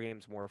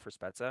 games more for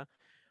Spezza.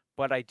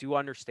 But I do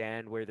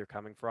understand where they're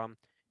coming from.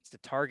 It's a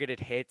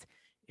targeted hit.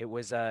 It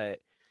was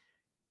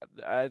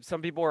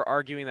some people were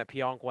arguing that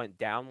Pionk went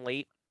down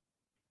late,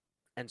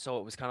 and so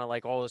it was kind of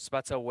like, oh,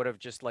 Spezza would have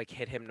just like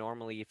hit him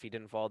normally if he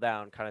didn't fall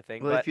down, kind of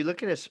thing. Well, But if you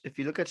look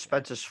at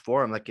Spezza's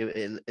form, like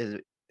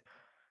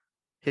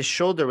his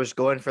shoulder was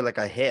going for like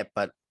a hit,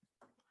 but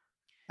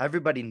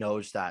everybody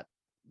knows that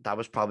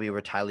was probably a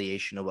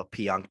retaliation of what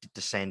Pionk did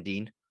to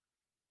Sandin.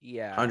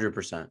 yeah,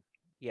 100%.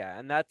 yeah,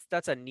 and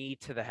that's a knee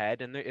to the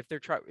head. And if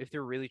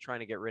they're really trying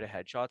to get rid of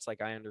headshots,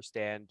 like I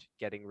understand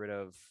getting rid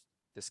of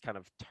this kind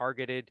of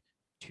targeted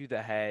to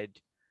the head,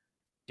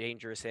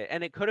 dangerous hit,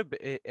 and it could have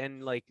been.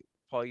 And like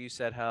Paul, you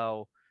said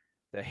how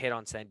the hit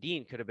on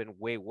Sandin could have been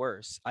way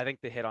worse. I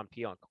think the hit on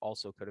Pionk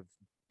also could have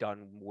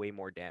done way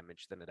more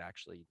damage than it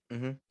actually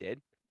Mhm.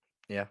 did.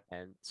 Yeah.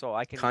 And so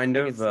I can Kind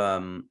I can of see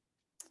that.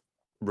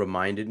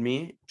 reminded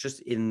me just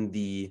in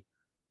the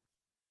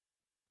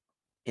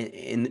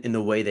in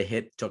the way the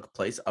hit took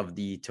place of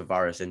the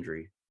Tavares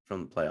injury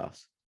from the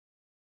playoffs.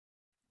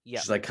 Yeah.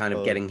 Just like kind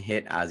of Oh. getting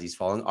hit as he's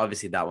falling.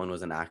 Obviously, that one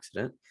was an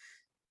accident.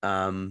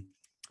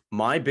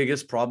 My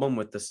biggest problem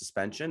with the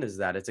suspension is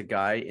that it's a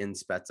guy in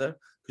Spezza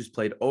who's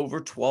played over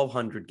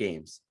 1,200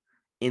 games.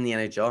 in the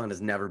NHL and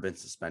has never been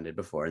suspended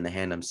before, and they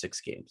hand him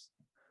 6 games.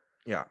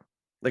 Yeah.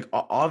 Like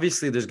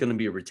obviously, there's going to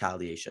be a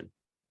retaliation.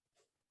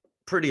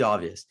 Pretty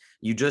obvious.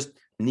 You just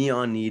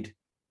need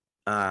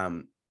a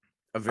Our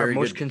very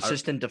most good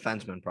consistent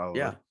defenseman, probably.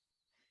 yeah.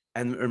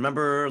 And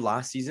remember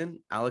last season,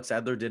 Alex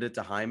Edler did it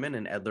to Hyman,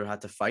 and Edler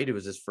had to fight. It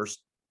was his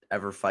first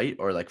ever fight,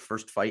 or like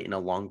first fight in a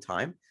long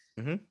time.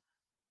 Mhm.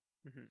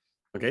 Mhm.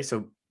 Okay,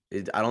 so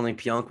I don't think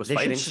Pionk was They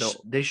fighting. should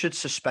So they should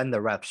suspend the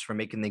refs for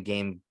making the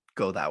game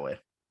go that way.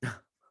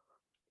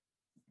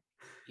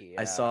 Yeah.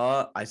 I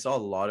saw a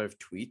lot of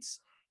tweets,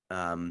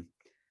 and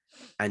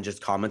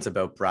just comments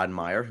about Brad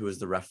Meyer, who was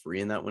the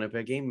referee in that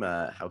Winnipeg game,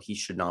 how he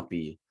should not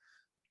be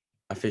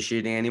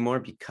officiating anymore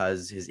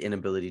because his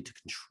inability to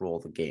control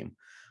the game.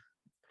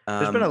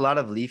 There's been a lot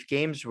of Leaf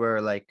games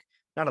where like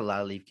not a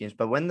lot of Leaf games,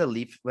 but when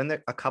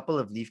there a couple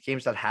of Leaf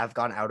games that have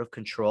gone out of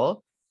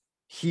control,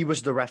 he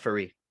was the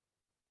referee.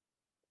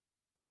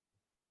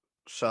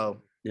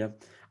 So Yeah,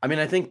 I mean,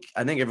 I think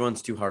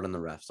everyone's too hard on the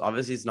refs.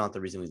 Obviously, it's not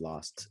the reason we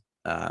lost.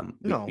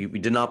 No. We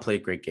did not play a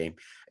great game.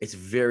 It's a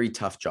very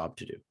tough job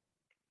to do.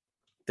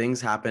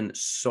 Things happen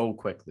so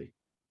quickly,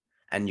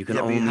 and you can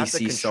Yeah, but you only have to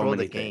see so control the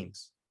many game.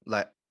 things.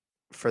 like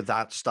for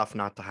that stuff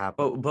not to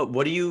happen. But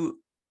what do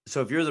you?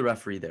 So if you're the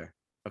referee there,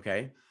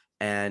 okay,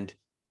 and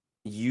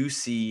you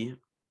see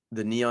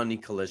the Neon knee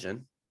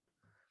collision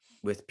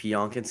with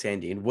Pionk and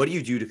Sandine, what do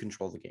you do to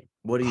control the game?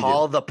 What do you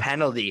Call do? the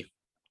penalty.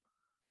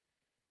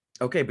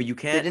 Okay, but you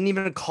They can't. didn't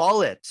even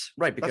call it.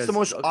 Right, That's because the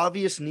most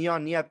obvious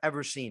neon knee I've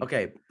ever seen.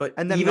 okay, but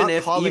And then even not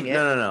if calling even,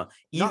 no, it- no,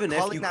 even Not if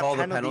calling you that call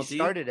the penalty penalty,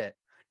 started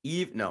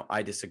it. no,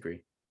 I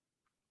disagree.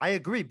 I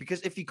agree,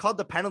 because if he called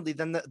the penalty,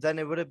 then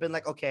it would have been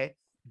like, okay,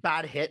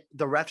 bad hit.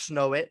 The refs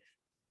know it.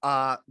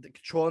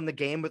 Controlling the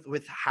game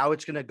with how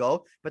it's gonna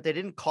go, but they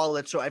didn't call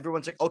it, so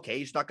everyone's like, okay,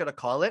 he's not gonna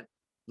call it.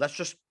 Let's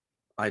just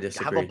I have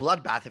disagree. a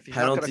bloodbath. If he's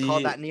not gonna call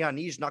Penalty- that knee on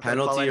knee, he's not gonna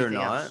call Penalty or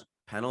anything not, else.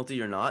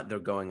 penalty or not, they're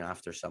going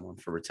after someone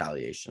for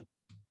retaliation.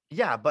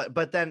 Yeah,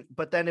 but then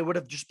it would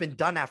have just been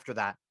done after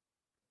that.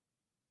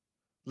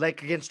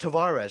 Like against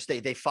Tavares,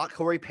 they fought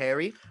Corey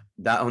Perry,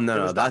 That It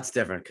no, was done. that's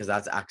different because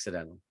that's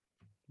accidental.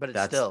 but it's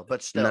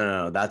That's- still,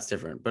 No, that's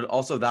different. But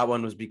also that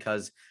one was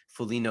because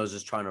Foligno's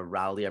just trying to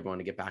rally everyone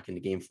to get back into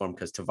game form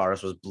because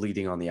Tavares was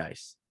bleeding on the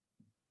ice.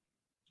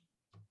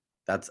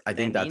 I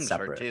think that's Neen's hurt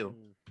separate. too.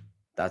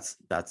 That's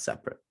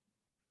separate.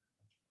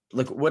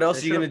 Like, what else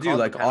They are you should gonna have do? called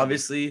the Like, penalty.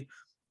 obviously,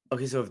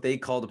 okay. So if they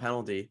call the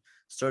penalty,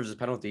 serves as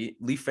penalty,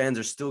 Leaf fans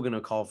are still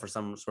gonna call for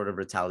some sort of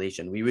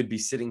retaliation. We would be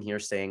sitting here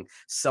saying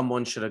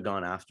someone should have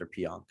gone after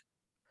Pionk.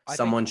 I think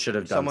Someone should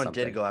have done Someone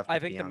something. did go after. I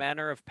think the Pionk.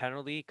 manner of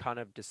penalty kind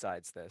of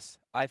decides this.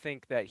 I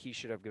think that he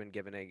should have been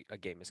given a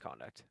game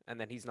misconduct, and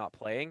then he's not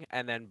playing,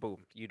 and then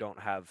boom, you don't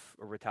have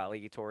a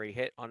retaliatory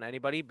hit on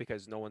anybody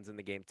because no one's in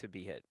the game to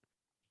be hit.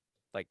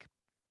 Like,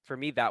 for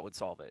me, that would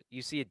solve it.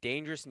 You see a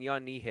dangerous knee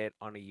on knee hit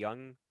on a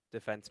young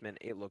defenseman,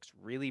 it looks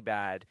really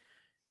bad.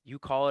 You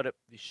call it.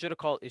 You should have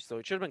called. So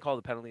it should have been called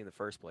a penalty in the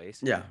first place.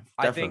 Yeah,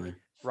 I think definitely.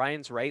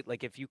 Ryan's right.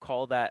 Like, if you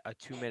call that a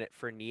 2-minute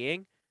for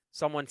kneeing,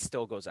 someone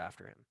still goes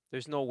after him.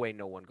 There's no way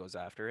no one goes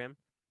after him.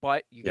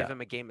 But you give Yeah. him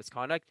a game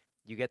misconduct,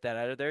 you get that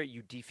out of there,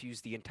 you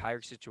defuse the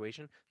entire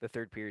situation. The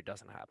third period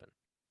doesn't happen.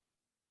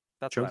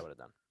 That's True. what I would have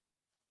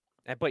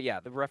done. But yeah,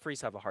 the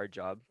referees have a hard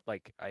job.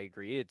 Like, I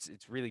agree. It's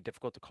really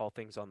difficult to call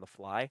things on the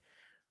fly.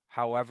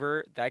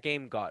 However, that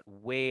game got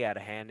way out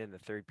of hand in the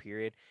third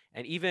period.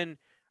 And even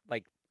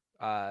like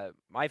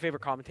my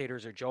favorite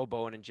commentators are Joe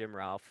Bowen and Jim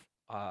Ralph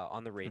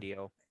on the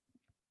radio.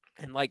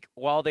 And like,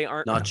 while they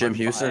aren't Not Jim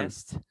Houston.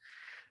 unbiased,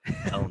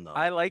 Hell no.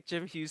 I like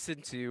Jim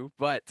Houston too,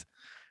 but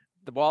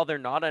while they're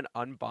not an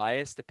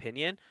unbiased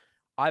opinion,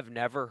 I've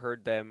never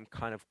heard them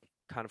kind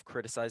of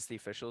criticize the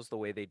officials the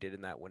way they did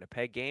in that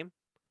Winnipeg game.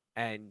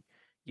 And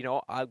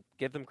I'll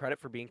give them credit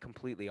for being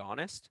completely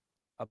honest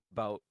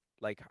about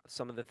like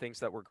some of the things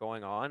that were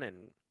going on,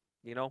 and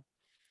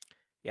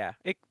yeah,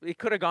 it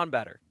could have gone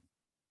better.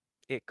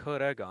 It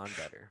could have gone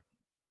better.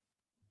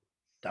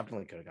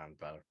 Definitely could have gone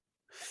better.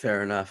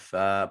 Fair enough.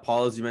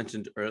 Paul, as you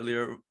mentioned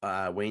earlier,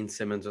 Wayne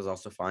Simmons was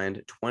also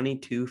fined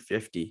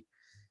 $22.50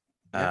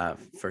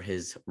 for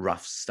his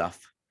rough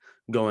stuff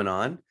going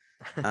on.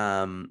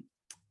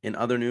 In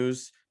other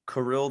news,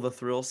 Kirill the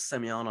Thrill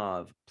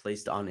Semyonov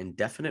placed on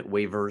indefinite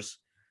waivers.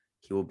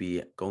 He will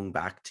be going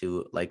back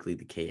to likely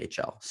the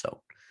KHL.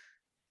 So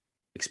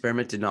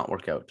experiment did not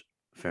work out.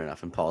 Fair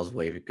enough. And Paul's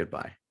waving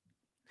goodbye.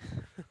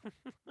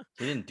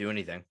 He didn't do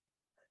anything.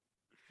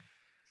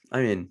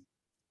 I mean,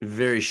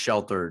 very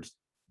sheltered,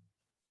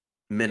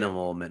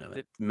 minimal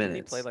Did he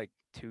minutes. play like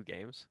 2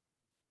 games?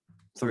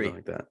 Something three.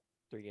 like that.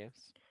 3 games?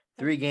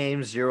 3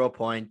 games, 0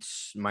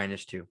 points,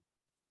 -2.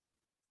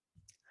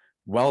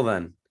 Well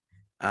then,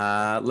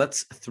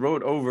 let's throw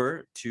it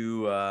over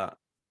to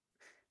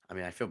I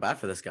mean, I feel bad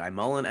for this guy.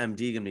 Mullen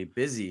MD gonna be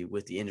busy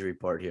with the injury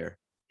report here.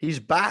 He's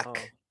back.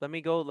 Oh, let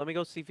me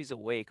go see if he's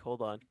awake.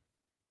 Hold on.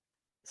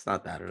 It's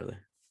not that early.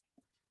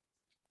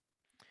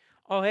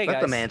 Oh, hey Let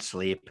guys. the man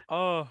sleep.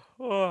 Oh,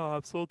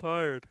 I'm so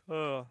tired.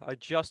 I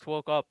just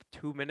woke up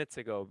 2 minutes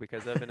ago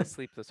because I've been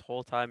asleep this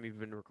whole time you've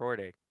been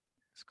recording.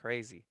 It's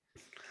crazy.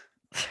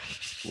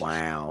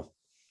 Wow.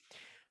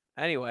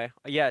 Anyway,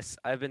 yes,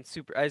 I've been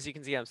super. As you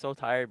can see, I'm so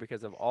tired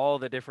because of all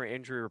the different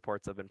injury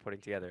reports I've been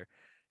putting together.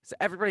 So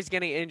everybody's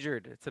getting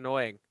injured. It's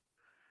annoying.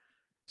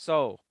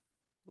 So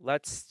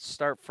let's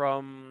start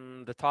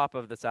from the top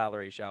of the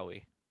salary, shall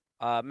we?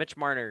 Mitch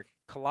Marner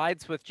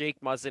collides with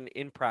Jake Muzzin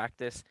in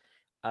practice.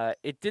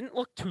 It didn't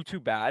look too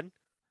bad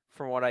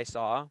from what I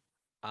saw.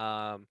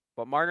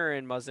 But Marner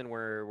and Muzzin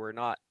were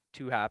not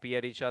too happy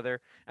at each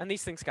other. And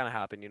these things kind of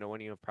happen, when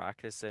you have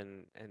practice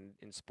and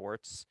in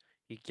sports,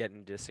 you get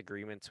in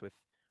disagreements with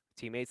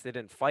teammates. They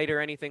didn't fight or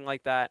anything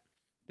like that.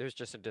 There's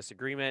just a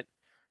disagreement.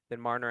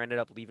 Then Marner ended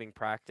up leaving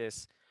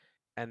practice.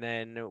 And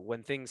then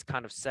when things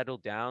kind of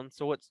settled down,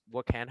 so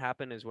what can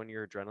happen is when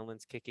your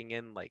adrenaline's kicking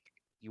in, like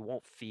you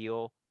won't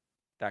feel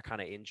that kind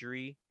of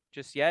injury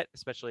just yet,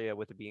 especially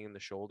with it being in the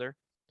shoulder.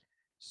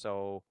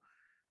 So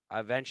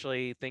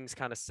eventually things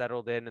kind of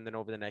settled in, and then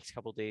over the next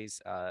couple of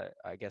days,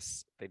 I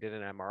guess they did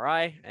an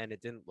MRI, and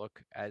it didn't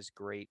look as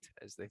great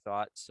as they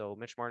thought. So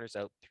Mitch Marner's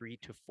out 3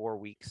 to 4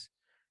 weeks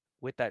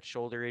with that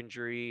shoulder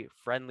injury.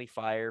 Friendly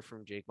fire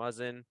from Jake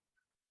Muzzin,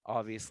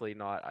 obviously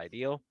not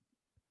ideal.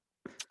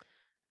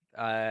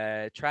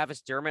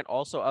 Travis Dermott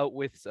also out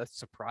with a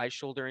surprise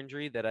shoulder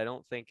injury that I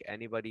don't think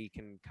anybody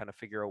can kind of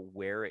figure out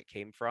where it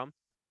came from.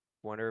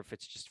 Wonder if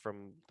it's just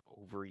from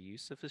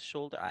overuse of his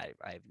shoulder. I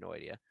have no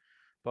idea,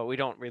 but we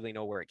don't really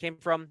know where it came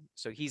from.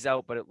 So he's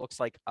out, but it looks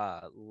like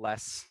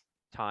less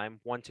time,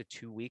 1 to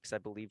 2 weeks, I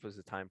believe, was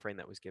the time frame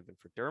that was given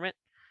for Dermott.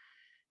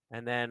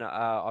 And then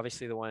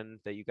obviously the one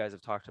that you guys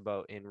have talked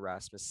about in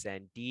Rasmus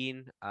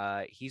Sandin,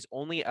 he's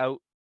only out,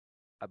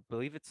 I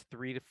believe it's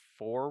 3 to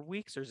 4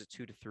 weeks, or is it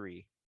 2 to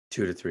 3?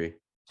 2 to 3.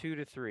 2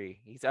 to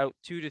 3. He's out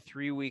 2 to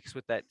 3 weeks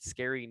with that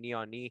scary knee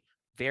on knee.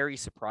 Very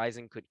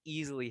surprising. Could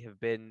easily have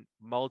been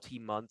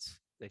multi-months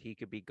that he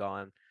could be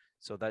gone.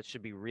 So that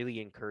should be really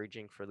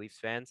encouraging for Leafs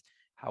fans.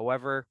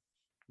 However,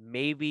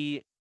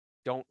 maybe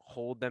don't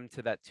hold them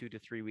to that 2 to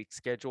 3 week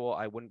schedule.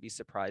 I wouldn't be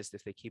surprised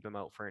if they keep him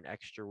out for an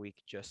extra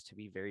week just to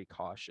be very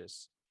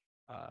cautious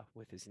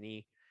with his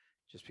knee,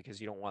 just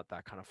because you don't want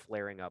that kind of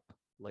flaring up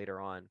later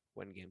on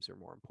when games are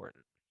more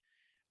important.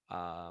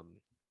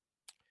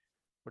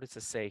 What does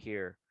it say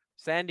here?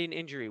 Sandin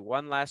injury,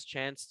 one last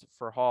chance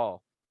for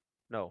Hall.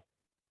 No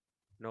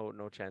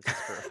chances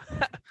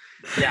for.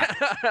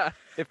 Yeah.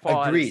 If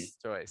Paul had Agreed. his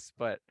choice,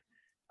 but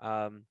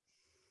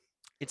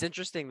it's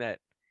interesting that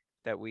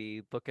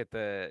we look at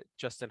the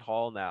Justin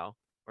Hall now,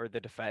 or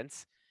the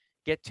defense,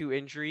 get 2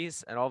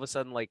 injuries, and all of a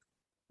sudden, like,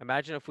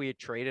 imagine if we had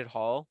traded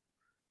Hall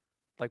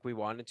like we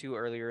wanted to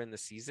earlier in the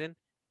season,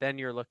 then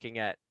you're looking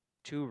at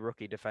 2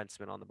 rookie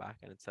defensemen on the back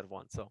end instead of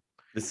 1. So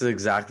This is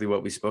exactly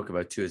what we spoke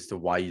about too, as to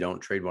why you don't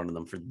trade one of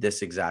them for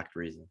this exact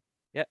reason.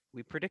 yeah,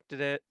 we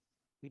predicted it.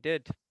 We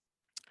did.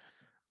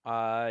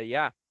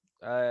 Yeah.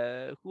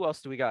 Who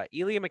else do we got?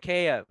 Ilya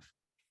Mikheyev,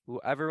 who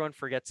everyone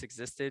forgets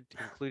existed,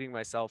 including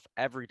myself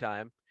every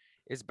time,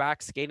 is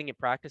back skating in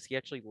practice. He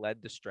actually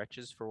led the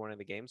stretches for one of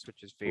the games,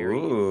 which is very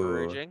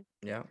encouraging.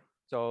 Yeah.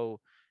 So,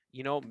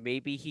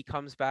 maybe he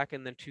comes back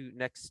in the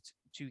next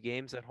 2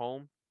 games at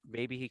home.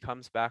 Maybe he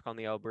comes back on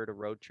the Alberta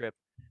road trip.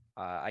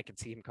 I can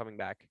see him coming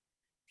back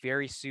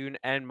very soon,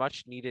 and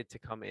much needed to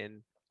come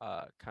in,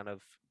 kind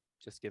of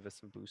just give us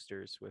some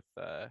boosters with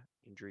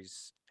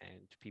injuries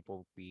and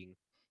people being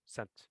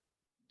sent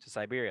to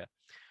Siberia.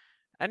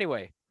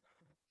 Anyway,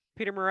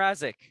 Peter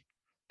Mrazek,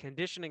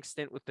 conditioning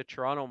stint with the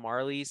Toronto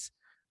Marlies,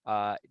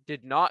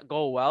 did not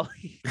go well.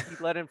 He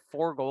let in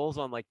 4 goals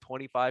on like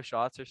 25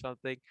 shots or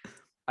something.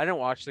 I didn't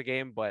watch the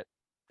game, but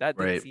that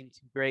didn't Right. seem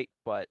too great.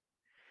 But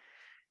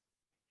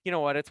you know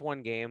what? It's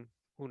one game.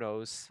 Who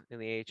knows in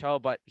the AHL?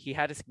 But he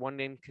had his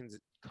 1-game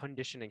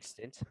conditioning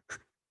stint.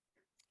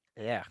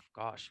 Yeah,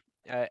 gosh.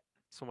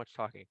 So much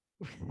talking.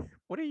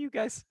 What are you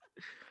guys?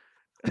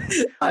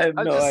 I have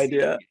I'm no just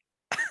idea.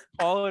 seeing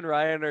Paul and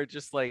Ryan are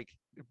just like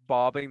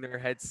bobbing their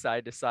heads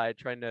side to side,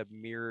 trying to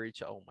mirror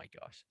each. Oh my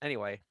gosh.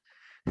 Anyway,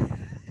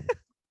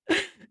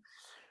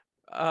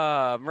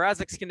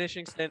 Mrazek's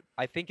conditioning stint,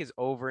 I think, is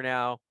over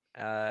now,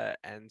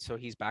 and so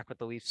he's back with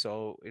the Leafs.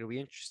 So it'll be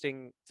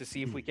interesting to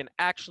see if we can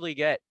actually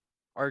get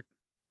our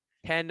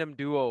tandem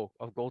duo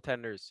of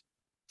goaltenders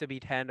to be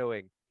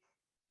tandoing.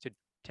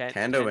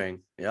 Tandoing.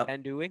 Yep.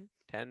 Tandoing?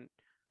 10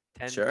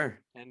 Sure.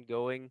 and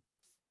going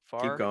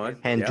far. Keep going.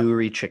 in- Yep.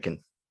 Tandoori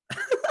chicken.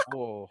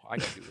 Oh, I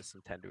could do with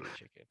some tandoori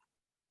chicken.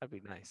 That'd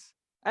be nice.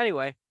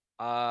 Anyway,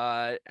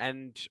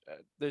 and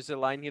there's a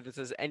line here that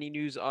says, "Any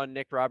news on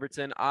Nick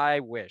Robertson?"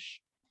 I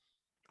wish.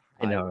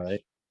 I know, wish.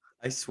 right?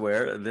 I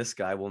swear this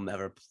guy will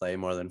never play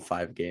more than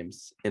 5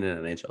 games in an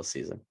NHL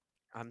season.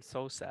 I'm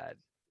so sad.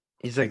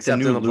 He's like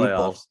Except the in new the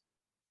Loophole. playoffs.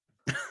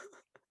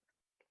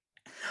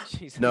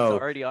 He's No,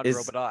 already on I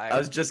Robitaille.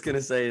 was just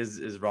gonna say,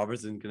 is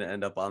Robertson gonna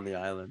end up on the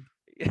island?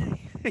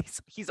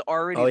 he's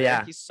already Oh there.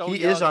 yeah, He's so he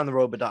young. is on the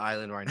Robida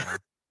Island right now.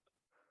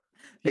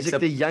 He's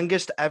Except- like the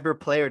youngest ever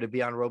player to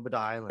be on Robida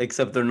Island.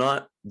 Except they're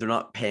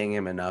not paying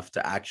him enough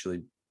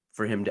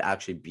for him to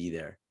actually be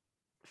there.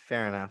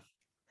 Fair enough.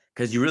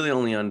 Because you really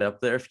only end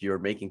up there if you're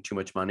making too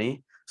much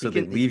money So He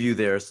they can- leave you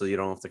there so you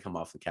don't have to come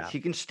off the cap. He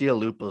can steal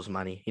Lupo's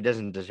money. He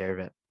doesn't deserve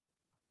it.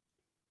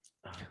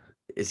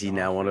 Is he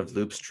now one of Joffrey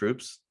Loop's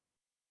troops?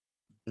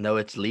 No,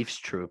 it's Leafs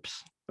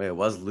troops. Wait, it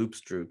was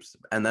Loop's troops,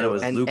 and then it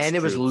was and Luke's and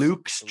it was troops.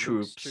 Luke's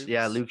Luke's troops.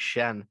 Yeah, troops. Luke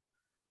Shen.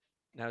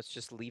 Now it's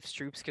just Leafs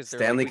troops because they're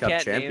Stanley like, we Cup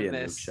can't name champion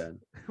Luke this. Shen.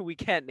 We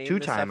can't name this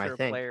Two-time, after I a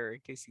think. player in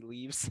case he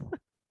leaves.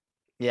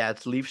 Yeah,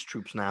 it's Leafs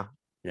troops now.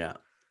 Yeah.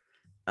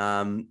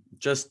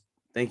 Just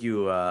thank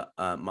you,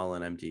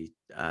 Mullen MD.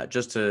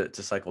 Just to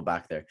cycle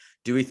back there.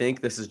 Do we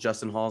think this is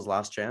Justin Hall's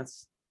last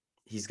chance?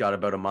 He's got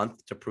about a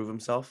month to prove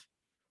himself.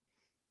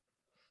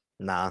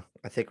 Nah,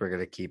 I think we're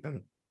gonna keep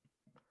him.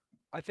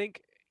 I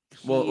think.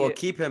 Well, he-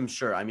 keep him,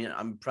 sure. I mean,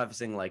 I'm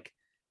prefacing like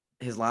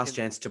his last In-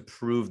 chance to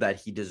prove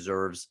that he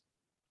deserves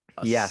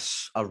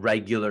Yes. a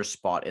regular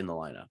spot in the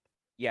lineup.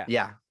 yeah,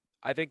 Yeah,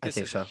 I think I this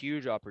think is so. a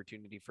huge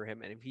opportunity for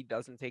him, and if he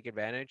doesn't take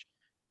advantage,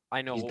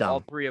 I know He's all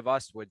dumb. three of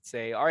us would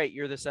say, "All right,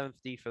 you're the seventh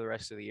D for the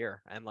rest of the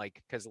year," and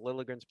like because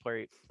Liljegren's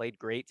played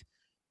great,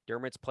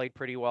 Dermott's played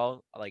pretty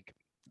well. Like,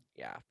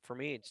 yeah, for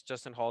me, it's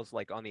Justin Hall's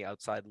like on the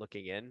outside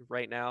looking in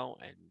right now,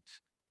 and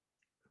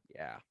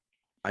yeah,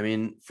 I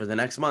mean, for the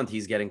next month,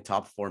 he's getting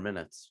top 4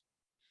 minutes.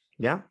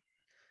 yeah,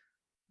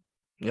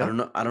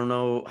 yeah. I don't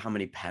know how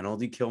many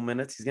penalty kill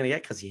minutes he's gonna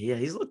get because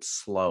he's looked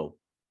slow.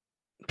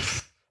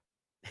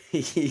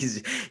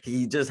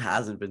 he just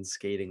hasn't been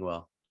skating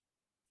well.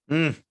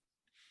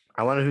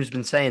 I wonder who's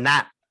been saying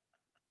that.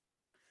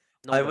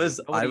 Nobody's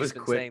was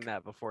been quick. saying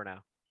that before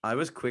now. I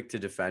was quick to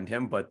defend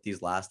him, but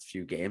these last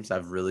few games,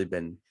 I've really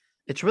been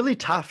It's really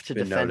tough to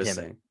defend him.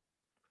 noticing.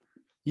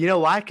 You know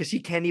why? Because he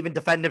can't even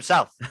defend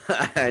himself.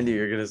 I knew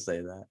you were gonna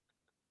say that.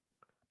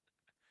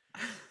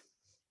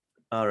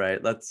 All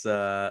right, let's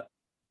move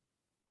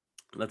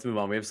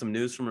on. We have some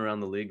news from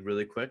around the league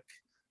really quick.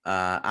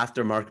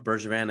 After Marc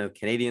Bergevin of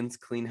Canadiens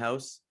clean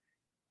house,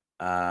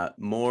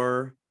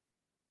 more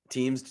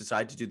teams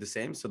decide to do the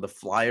same. So the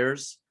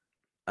Flyers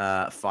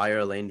fire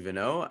Alain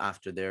Vigneault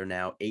after their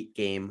now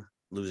 8-game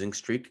losing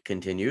streak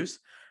continues.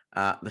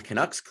 The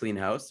Canucks clean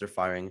house. They're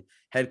firing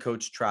head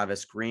coach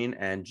Travis Green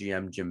and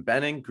GM Jim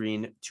Benning.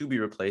 Green to be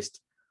replaced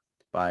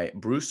by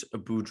Bruce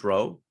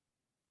Boudreau.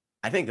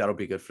 I think that'll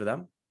be good for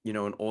them. You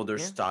know, an older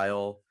Yeah.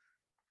 style.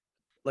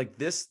 Like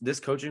this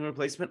coaching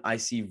replacement, I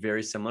see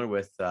very similar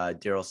with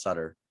Daryl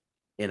Sutter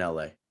in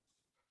LA.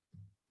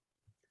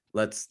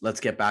 Let's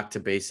get back to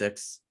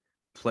basics,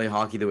 play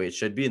hockey the way it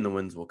should be, and the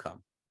wins will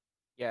come.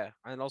 Yeah,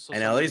 and also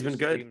And someone LA's been who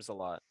good. streams a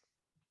lot.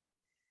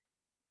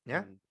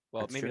 Yeah,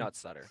 Well, that's maybe true. not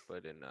Sutter,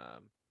 but in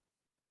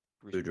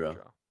Bruce Boudreau.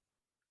 Boudreau.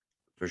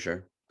 For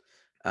sure.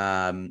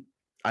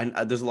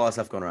 There's a lot of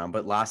stuff going around,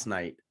 but last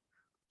night,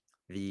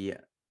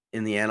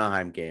 in the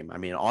Anaheim game, I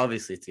mean,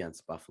 obviously it's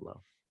against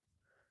Buffalo.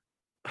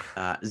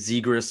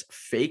 Zegras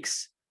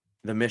fakes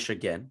the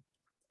Michigan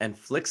and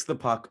flicks the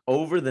puck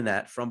over the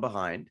net from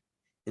behind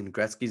in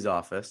Gretzky's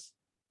office,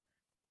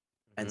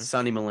 and Mhm.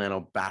 Sonny Milano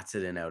bats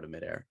it in out of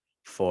midair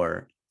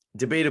for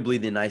debatably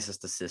the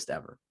nicest assist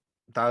ever.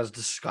 That was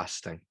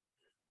disgusting.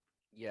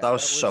 Yeah, That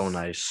was so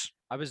nice.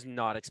 I was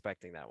not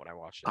expecting that when I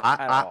watched it at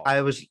all.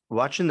 I was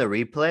watching the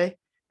replay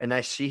and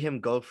I see him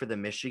go for the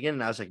Michigan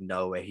and I was like,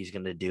 no way he's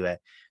gonna do it.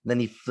 And then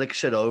he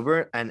flicks it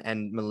over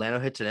and Milano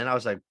hits it in. I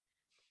was like,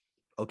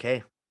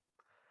 okay.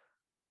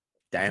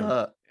 Damn.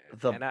 The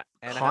Anaheim's gonna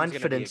be a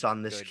confidence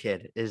on this good-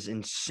 kid is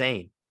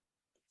insane.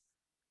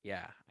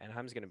 Yeah,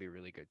 Anaheim's going to be a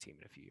really good team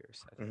in a few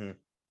years. I think. Mhm.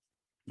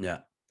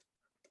 Yeah.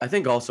 I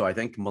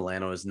think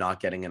Milano is not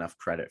getting enough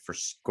credit for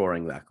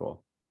scoring that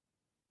goal.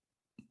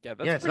 Yeah,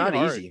 that's Yeah, it's pretty not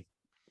hard. easy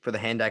for the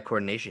hand-eye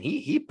coordination.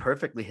 He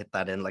perfectly hit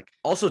that in. Like,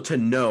 Also to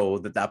know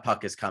that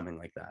puck is coming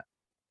like that.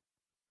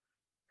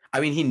 I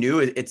mean, he knew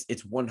it's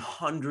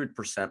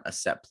 100% a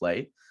set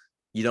play.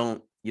 You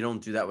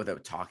don't do that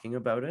without talking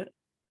about it.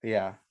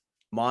 yeah.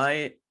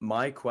 My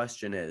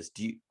question is,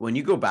 when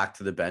you go back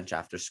to the bench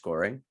after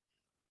scoring,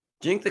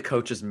 do you think the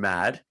coach is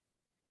mad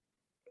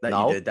that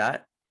No. you did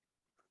that?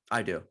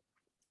 I do.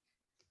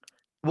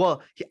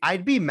 Well,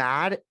 I'd be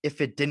mad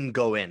if it didn't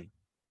go in.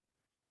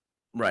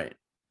 Right.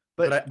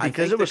 But, But I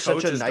because think it the was such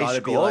coach a has nice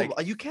gotta be goal,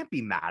 like- you can't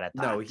be mad at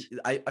that. No,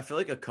 I feel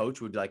like a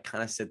coach would like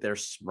kind of sit there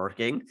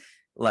smirking,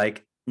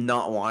 like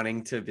not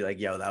wanting to be like,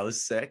 yo, that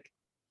was sick.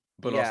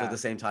 But also Yeah. at the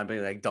same time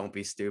being like, don't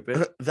be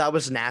stupid. that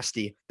was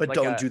nasty, but Like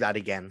don't a- do that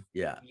again.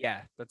 Yeah.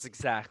 Yeah, that's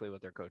exactly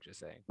what their coach is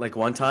saying. Like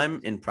one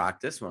time in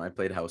practice when I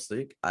played house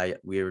league,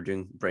 we were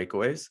doing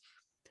breakaways,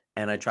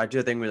 and I tried to do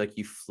a thing where like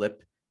you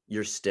flip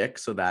your stick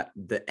so that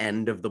the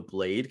end of the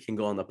blade can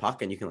go on the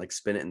puck and you can like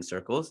spin it in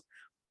circles.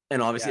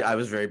 And obviously Yeah. I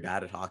was very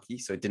bad at hockey,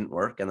 so it didn't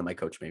work. And then my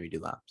coach made me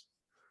do laps.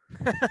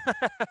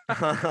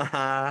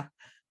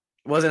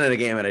 Wasn't at a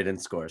game and I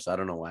didn't score, so I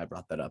don't know why I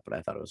brought that up, but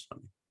I thought it was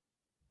funny.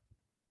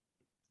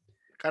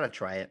 Gotta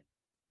try it.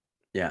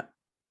 Yeah.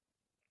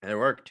 And it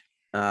worked.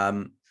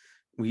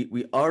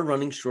 We are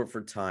running short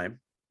for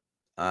time.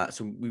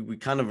 So we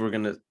kind of were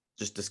gonna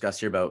just discuss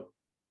here about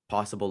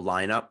possible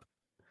lineup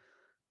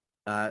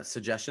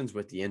suggestions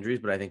with the injuries,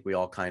 but I think we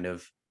all kind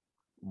of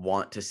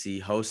want to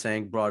see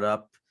Hosang brought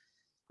up.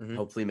 Mhm.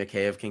 Hopefully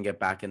Mikheyev can get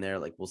back in there.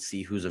 Like we'll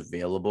see who's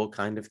available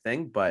kind of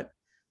thing. But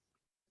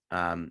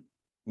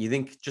you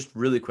think just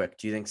really quick,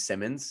 do you think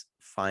Simmons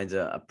finds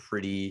a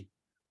pretty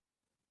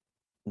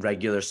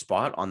regular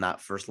spot on that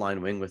first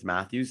line wing with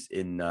Matthews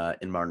in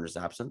Marner's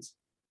absence?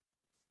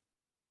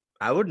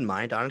 I wouldn't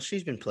mind. Honestly,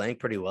 he's been playing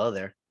pretty well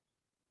there.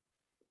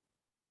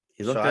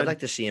 He So looked I'd good. like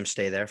to see him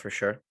stay there for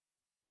sure.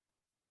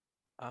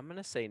 I'm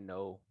gonna say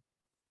no.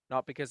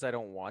 Not because I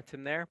don't want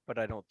him there, but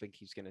I don't think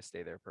he's gonna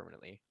stay there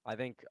permanently. I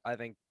think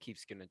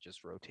Keith's gonna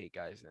just rotate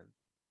guys in.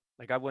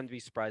 Like I wouldn't be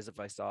surprised if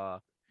I saw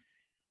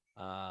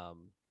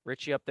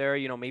Richie up there.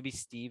 Maybe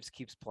Steves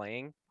keeps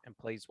playing and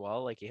plays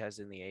well like he has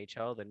in the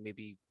AHL. Then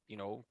maybe,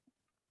 who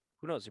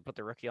knows? You put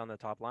the rookie on the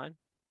top line.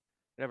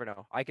 You never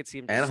know. I could see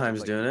him just Anaheim's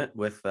like, doing it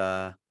with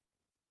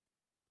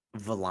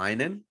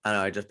Valainen. I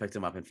know I just picked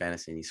him up in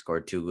fantasy and he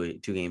scored two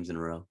games in a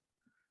row.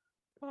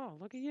 oh,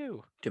 look at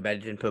you. Too bad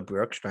he didn't put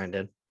Brookstra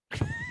in.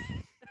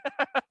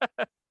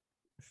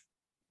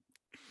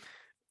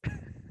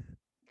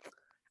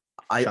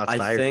 Shots I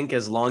fired. think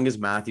as long as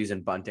Matthews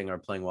and Bunting are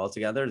playing well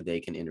together, they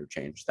can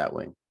interchange that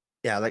wing.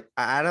 Yeah, like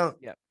I don't.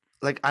 Yeah.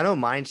 Like I don't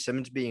mind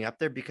Simmons being up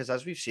there because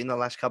as we've seen the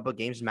last couple of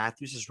games,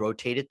 Matthews has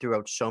rotated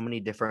throughout so many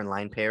different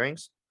line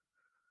pairings.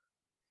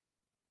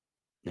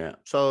 Yeah.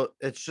 So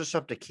it's just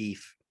up to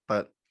Keith.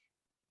 But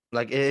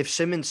like if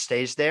Simmons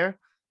stays there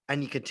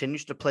and he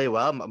continues to play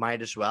well,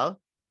 might as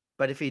well.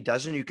 But if he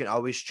doesn't, you can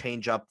always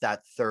change up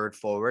that third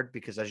forward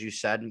because, as you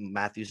said,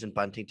 Matthews and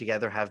Bunting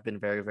together have been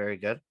very, very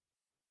good.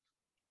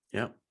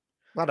 Yeah.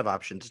 A lot of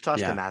options. It's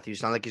Austin Yeah.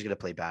 Matthews. Not like he's going to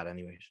play bad,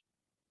 anyways.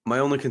 My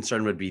only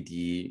concern would be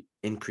the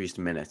increased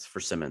minutes for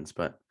Simmons,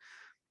 but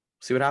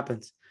see what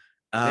happens.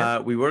 Yeah.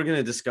 We were going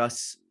to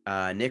discuss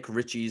Nick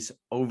Ritchie's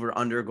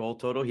over/under goal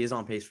total. He is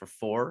on pace for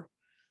 4.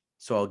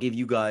 So I'll give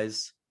you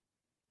guys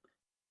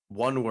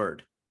one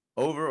word: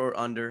 over or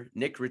under.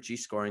 Nick Ritchie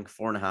scoring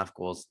 4.5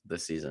 goals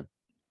this season.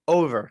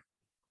 Over.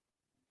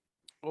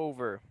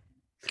 Over.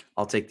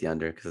 I'll take the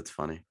under because it's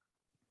funny.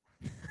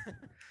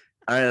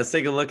 All right, let's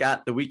take a look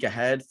at the week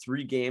ahead.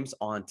 3 games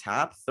on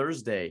tap.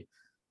 Thursday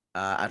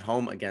at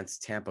home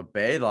against Tampa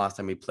Bay. The last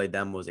time we played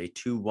them was a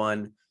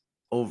 2-1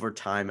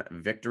 overtime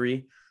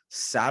victory.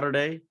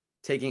 Saturday,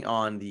 taking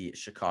on the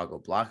Chicago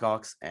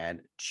Blackhawks.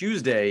 And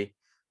Tuesday,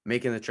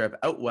 making the trip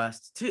out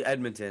west to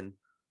Edmonton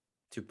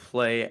to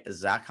play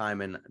Zach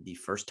Hyman the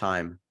first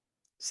time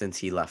since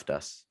he left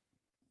us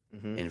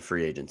in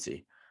free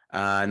agency.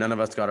 None of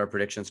us got our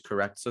predictions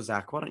correct. So,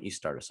 Zach, why don't you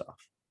start us off?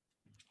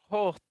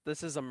 Oh,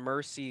 this is a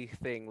mercy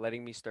thing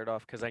letting me start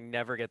off because I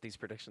never get these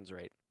predictions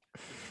right.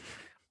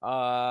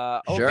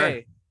 Sure.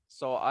 Okay.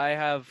 So I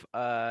have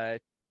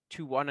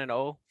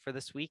 2-1-0 for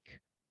this week.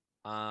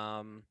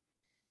 I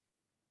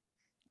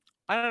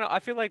don't know. I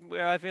feel like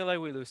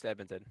we lose to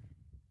Edmonton.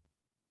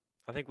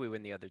 I think we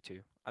win the other 2.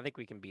 I think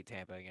we can beat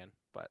Tampa again,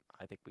 but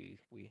I think we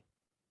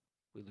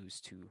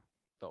lose to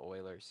the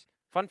Oilers.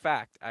 Fun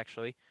fact,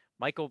 actually,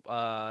 Michael.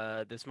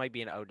 This might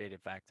be an outdated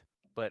fact,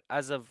 but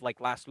as of like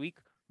last week,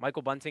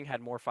 Michael Bunting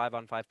had more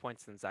 5-on-5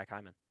 points than Zach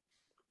Hyman.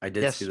 I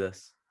did see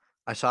this.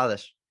 I saw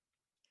this.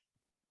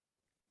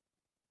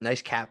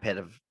 Nice cap hit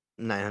of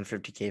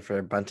 $950K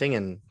for Bunting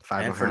and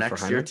 5 And for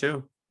next year,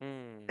 too.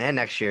 And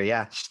next year,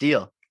 yeah.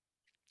 Steal.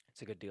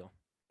 It's a good deal.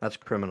 That's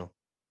criminal.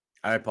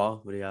 All right,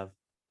 Paul, what do you have?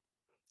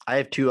 I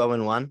have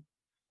 2-0-1.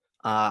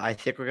 I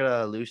think we're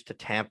gonna lose to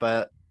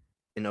Tampa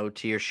in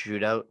OT or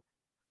shootout,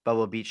 but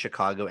we'll beat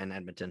Chicago and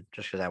Edmonton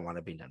just because I want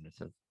to beat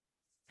Edmonton.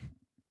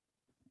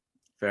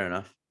 Fair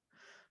enough.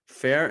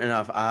 Fair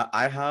enough.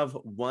 I have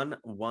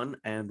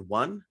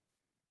 1-1-1,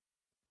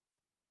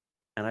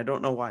 and I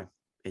don't know why.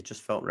 It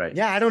just felt right.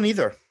 Yeah, I don't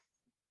either.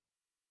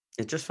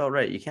 It just felt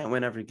right. You can't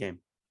win every game.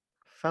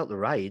 Felt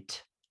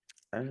right.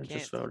 It Can't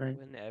just felt right.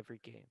 win every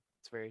game.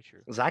 It's very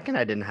true. Zach and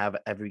I didn't have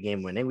every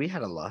game winning. We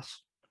had a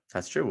loss.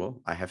 That's true.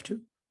 Well, I have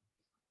 2.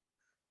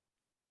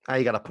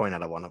 You got a point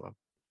out of one of them.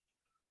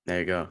 There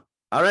you go.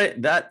 All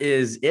right. That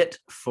is it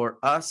for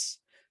us.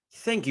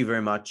 Thank you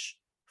very much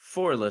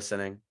for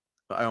listening.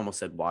 I almost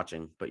said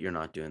watching, but you're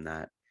not doing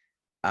that.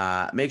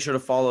 Make sure to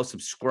follow,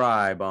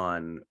 subscribe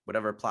on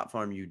whatever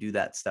platform you do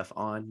that stuff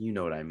on. You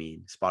know what I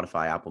mean.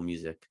 Spotify, Apple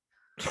Music,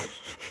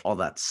 all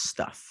that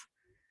stuff.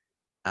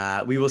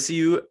 We will see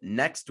you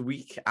next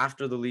week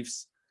after the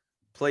Leafs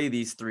play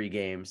these 3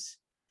 games.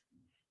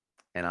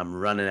 And I'm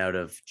running out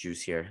of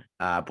juice here.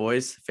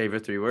 Boys,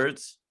 favorite 3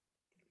 words?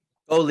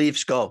 Go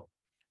Leafs, go.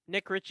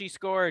 Nick Ritchie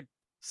scored.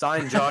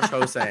 Sign Josh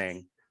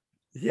Hosang.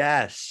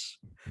 Yes.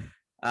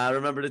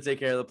 Remember to take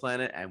care of the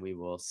planet, and we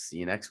will see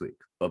you next week.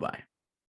 Bye-bye.